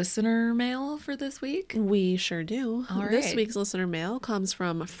a listener mail for this week? We sure do. All This right. week's listener mail comes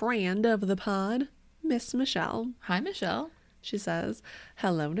from a friend of the pod, Miss Michelle. Hi, Michelle. She says,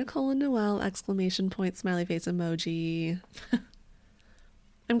 "Hello, Nicole and Noelle, exclamation point, smiley face emoji.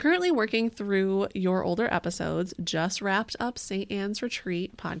 I'm currently working through your older episodes. Just wrapped up St. Anne's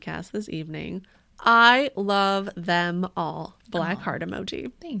Retreat podcast this evening. I love them all. Black heart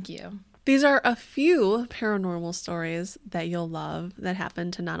emoji. Thank you. These are a few paranormal stories that you'll love that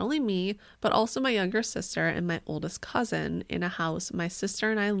happened to not only me, but also my younger sister and my oldest cousin in a house my sister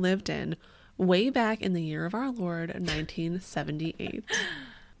and I lived in way back in the year of our Lord, 1978.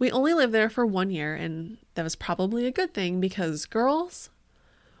 We only lived there for 1 year, and that was probably a good thing because, girls,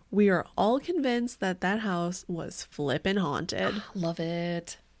 we are all convinced that that house was flippin' haunted." Love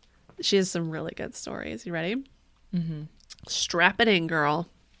it. She has some really good stories. You ready? Mm-hmm. Strap it in, girl.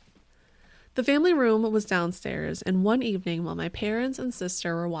 The family room was downstairs, and one evening while my parents and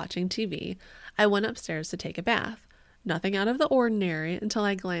sister were watching TV, I went upstairs to take a bath. Nothing out of the ordinary until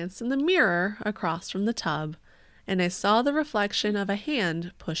I glanced in the mirror across from the tub, and I saw the reflection of a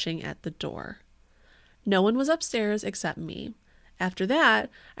hand pushing at the door. No one was upstairs except me. After that,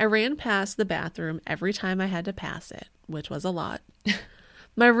 I ran past the bathroom every time I had to pass it, which was a lot.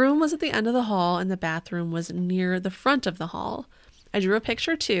 My room was at the end of the hall, and the bathroom was near the front of the hall. I drew a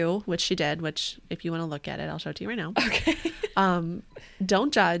picture too, which she did, which if you want to look at it, I'll show it to you right now. Okay.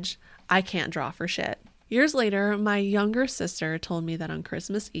 Don't judge. I can't draw for shit. Years later, my younger sister told me that on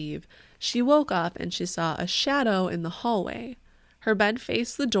Christmas Eve, she woke up and she saw a shadow in the hallway. Her bed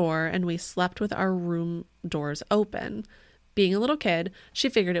faced the door, and we slept with our room doors open. Being a little kid, she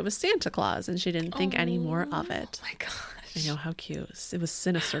figured it was Santa Claus, and she didn't think any more of it. Oh my gosh. I know, how cute. It was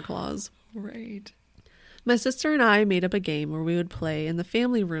Sinister Claus. Right. My sister and I made up a game where we would play in the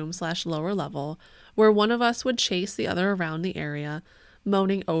family room / lower level, where one of us would chase the other around the area,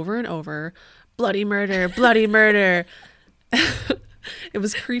 moaning over and over, "Bloody murder, bloody murder." It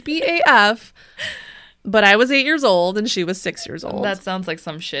was creepy AF, but I was 8 years old and she was 6 years old. That sounds like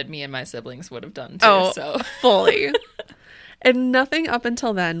some shit me and my siblings would have done too. So fully. And nothing up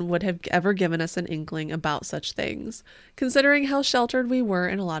until then would have ever given us an inkling about such things, considering how sheltered we were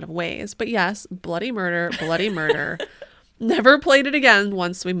in a lot of ways. But yes, bloody murder, bloody murder. Never played it again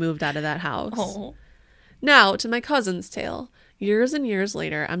once we moved out of that house. Oh. Now, to my cousin's tale. Years and years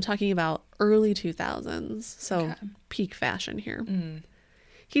later, I'm talking about early 2000s, so Okay. peak fashion here.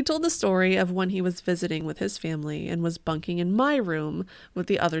 He told the story of when he was visiting with his family and was bunking in my room with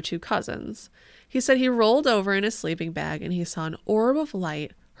the other 2 cousins. He said he rolled over in his sleeping bag and he saw an orb of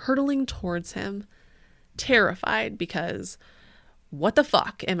light hurtling towards him. Terrified because, what the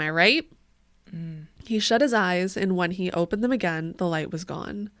fuck, am I right? He shut his eyes, and when he opened them again, the light was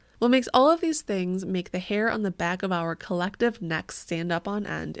gone. What makes all of these things make the hair on the back of our collective necks stand up on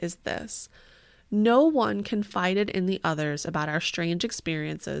end is this. No one confided in the others about our strange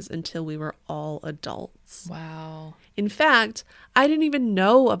experiences until we were all adults. Wow. In fact, I didn't even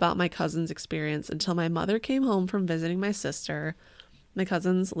know about my cousin's experience until my mother came home from visiting my sister. My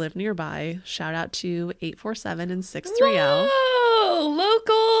cousins live nearby. Shout out to 847 and 630. Whoa,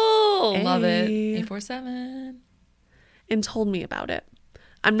 local. Hey. Love it. 847. And told me about it.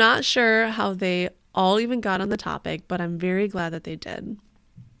 I'm not sure how they all even got on the topic, but I'm very glad that they did.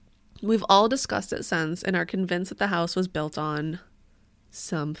 We've all discussed it since and are convinced that the house was built on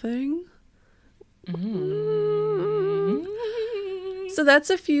something. So that's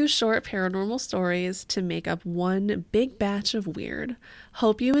a few short paranormal stories to make up one big batch of weird.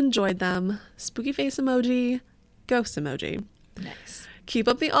 Hope you enjoyed them. Spooky face emoji, ghost emoji. Nice. Keep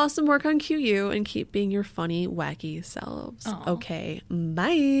up the awesome work on QU and keep being your funny, wacky selves. Aw. Okay,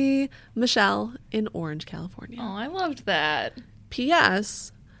 bye. Michelle in Orange, California. Oh, I loved that.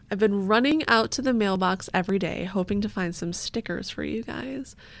 P.S. I've been running out to the mailbox every day, hoping to find some stickers for you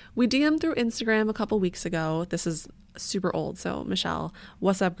guys. We DM'd through Instagram a couple weeks ago. This is super old, so Michelle,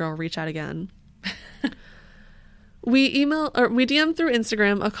 what's up, girl? Reach out again. We DM'd through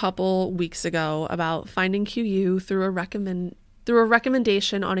Instagram a couple weeks ago about finding QU through a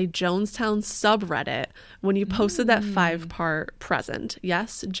recommendation on a Jonestown subreddit when you posted that 5-part present.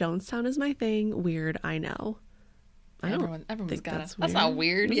 Yes, Jonestown is my thing. Weird, I know. Everyone's think got that's it. That's weird. not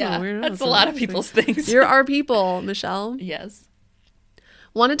weird. That's Yeah. not weird. That's That's a lot of amazing. people's things. You're our people, Michelle. Yes.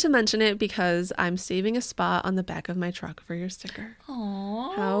 Wanted to mention it because I'm saving a spot on the back of my truck for your sticker.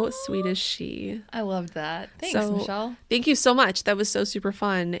 Aww. How sweet is she? I loved that. Thanks, So, Michelle. Thank you so much. That was so super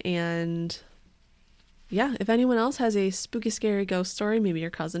fun. And yeah, if anyone else has a spooky, scary ghost story, maybe your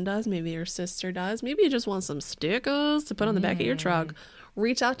cousin does, maybe your sister does, maybe you just want some stickers to put on the back of your truck,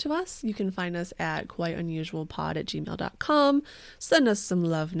 reach out to us. You can find us at quiteunusualpod@gmail.com. Send us some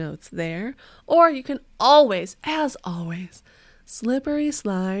love notes there. Or you can always, as always, slippery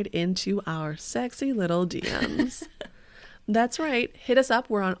slide into our sexy little DMs. That's right. Hit us up.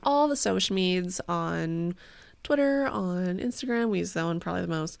 We're on all the social medias, on Twitter, on Instagram. We use that one probably the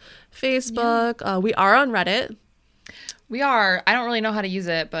most. Facebook. We are on Reddit. We are. I don't really know how to use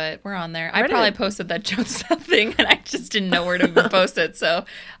it, but we're on there. I Reddit. probably posted that Jonestown thing, and I just didn't know where to post it, so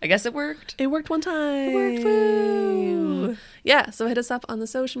I guess it worked. It worked one time. It worked. Woo. Yeah, so hit us up on the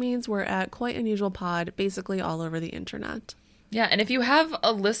social medias. We're at Quite Unusual Pod, basically all over the internet. Yeah, and if you have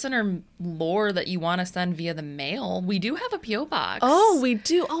a listener lore that you want to send via the mail, we do have a P.O. box. Oh, we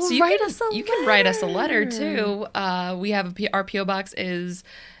do. Oh, So write us a letter. You can write us a letter, too. We have our P.O. box is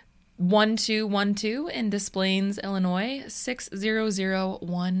 1212 in Des Plaines, Illinois,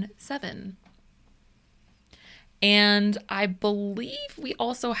 60017. And I believe we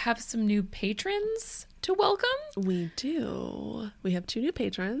also have some new patrons to welcome. We do. We have 2 new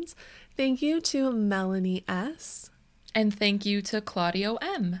patrons. Thank you to Melanie S. And thank you to Claudio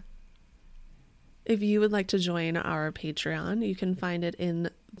M. If you would like to join our Patreon, you can find it in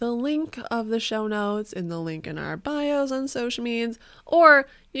the link of the show notes, in the link in our bios on social medias, or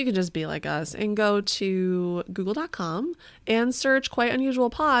you can just be like us and go to google.com and search Quite Unusual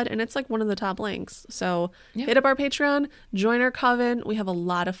Pod, and it's like one of the top links. So hit up our Patreon, join our coven. We have a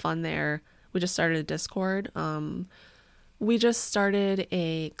lot of fun there. We just started a Discord. We just started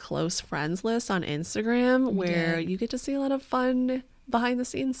a close friends list on Instagram where you get to see a lot of fun behind the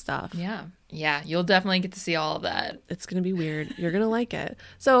scenes stuff. Yeah. Yeah, you'll definitely get to see all of that. It's going to be weird. You're going to like it.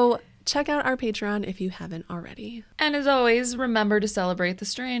 So check out our Patreon if you haven't already. And as always, remember to celebrate the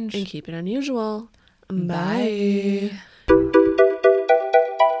strange. And keep it unusual. Bye.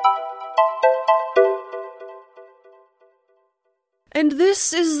 And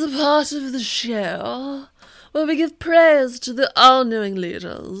this is the part of the show where we give praise to the all-knowing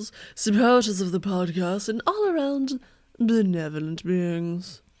leaders, supporters of the podcast, and all-around benevolent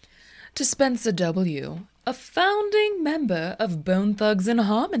beings. To Spencer W., a founding member of Bone Thugs in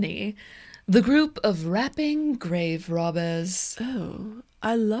Harmony, the group of rapping grave robbers. Oh,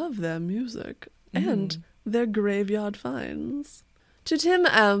 I love their music and their graveyard finds. To Tim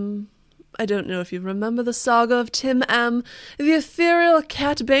M., I don't know if you remember the saga of Tim M., the ethereal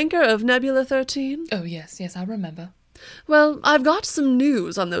cat banker of Nebula 13. Oh, yes, I remember. Well, I've got some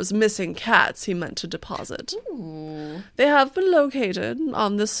news on those missing cats he meant to deposit. Ooh. They have been located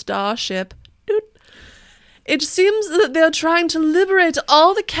on the starship. It seems that they're trying to liberate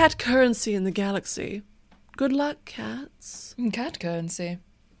all the cat currency in the galaxy. Good luck, cats. Cat currency.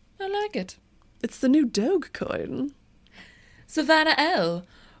 I like it. It's the new Dogecoin. Savannah L.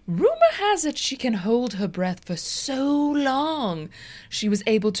 Rumor has it she can hold her breath for so long. She was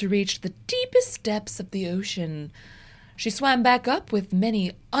able to reach the deepest depths of the ocean. She swam back up with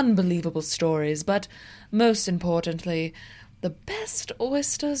many unbelievable stories, but most importantly, the best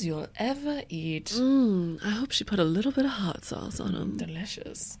oysters you'll ever eat. I hope she put a little bit of hot sauce on them.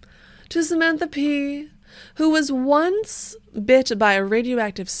 Delicious. To Samantha P., who was once bit by a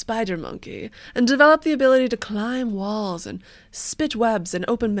radioactive spider monkey and developed the ability to climb walls and spit webs and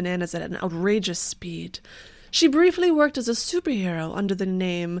open bananas at an outrageous speed. She briefly worked as a superhero under the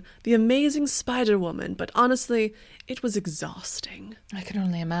name The Amazing Spider-Woman, but honestly, it was exhausting. I can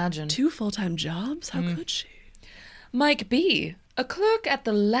only imagine. 2 full-time jobs? How could she? Mike B., a clerk at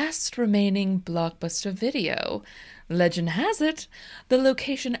the last remaining Blockbuster Video. Legend has it, the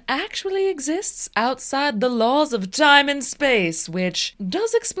location actually exists outside the laws of time and space, which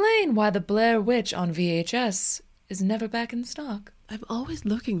does explain why the Blair Witch on VHS is never back in stock. I'm always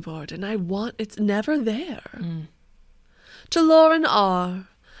looking for it, and it's never there. To Lauren R.,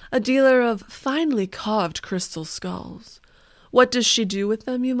 a dealer of finely carved crystal skulls. What does she do with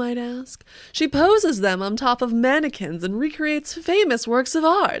them, you might ask? She poses them on top of mannequins and recreates famous works of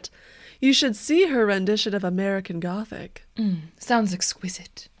art. You should see her rendition of American Gothic. Sounds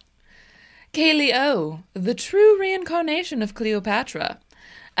exquisite. Kaylee O., the true reincarnation of Cleopatra.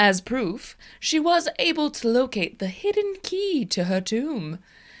 As proof, she was able to locate the hidden key to her tomb.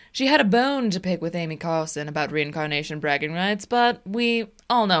 She had a bone to pick with Amy Carlson about reincarnation bragging rights, but we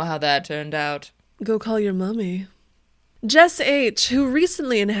all know how that turned out. Go call your mummy. Jess H., who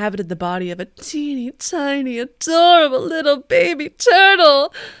recently inhabited the body of a teeny tiny, adorable little baby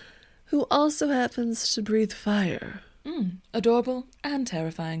turtle, who also happens to breathe fire. Adorable and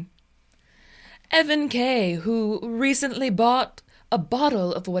terrifying. Evan K., who recently bought a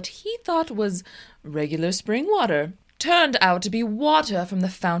bottle of what he thought was regular spring water, turned out to be water from the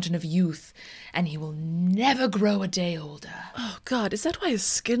fountain of youth, and he will never grow a day older. Oh, God, is that why his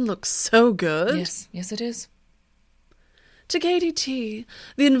skin looks so good? Yes, it is. To Katie T.,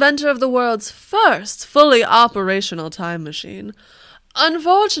 the inventor of the world's first fully operational time machine.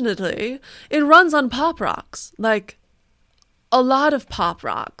 Unfortunately, it runs on pop rocks. Like, a lot of pop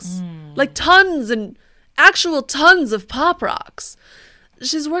rocks. Like tons and actual tons of pop rocks.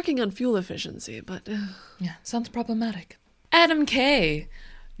 She's working on fuel efficiency, but... Yeah, sounds problematic. Adam K.,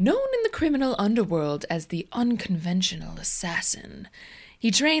 known in the criminal underworld as the unconventional assassin.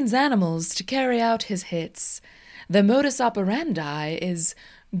 He trains animals to carry out his hits. The modus operandi is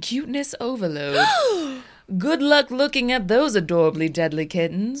cuteness overload. Good luck looking at those adorably deadly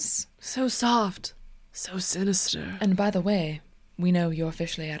kittens. So soft. So sinister. And by the way, we know you're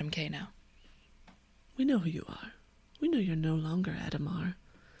officially Adam K. now. We know who you are. We know you're no longer Adam R.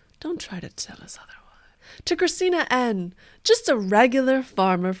 Don't try to tell us otherwise. To Christina N., just a regular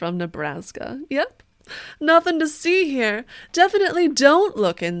farmer from Nebraska. Yep. Nothing to see here. Definitely don't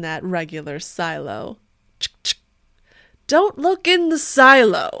look in that regular silo. Don't look in the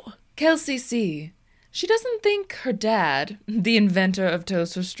silo. Kelsey C. She doesn't think her dad, the inventor of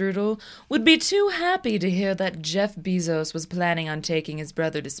toaster strudel, would be too happy to hear that Jeff Bezos was planning on taking his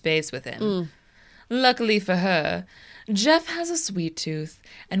brother to space with him. Luckily for her, Jeff has a sweet tooth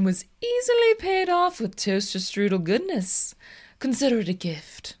and was easily paid off with toaster strudel goodness. Consider it a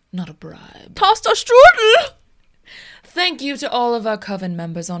gift, not a bribe. Toaster strudel! Thank you to all of our Coven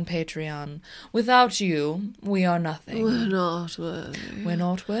members on Patreon. Without you, we are nothing. We're not worthy. We're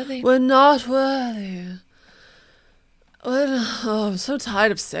not worthy. We're not worthy. I'm so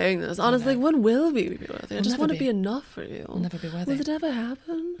tired of saying this. Honestly, when will we be worthy? I just want to be enough for you. We'll never be worthy. Will it ever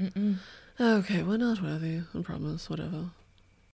happen? Okay, we're not worthy. I promise. Whatever.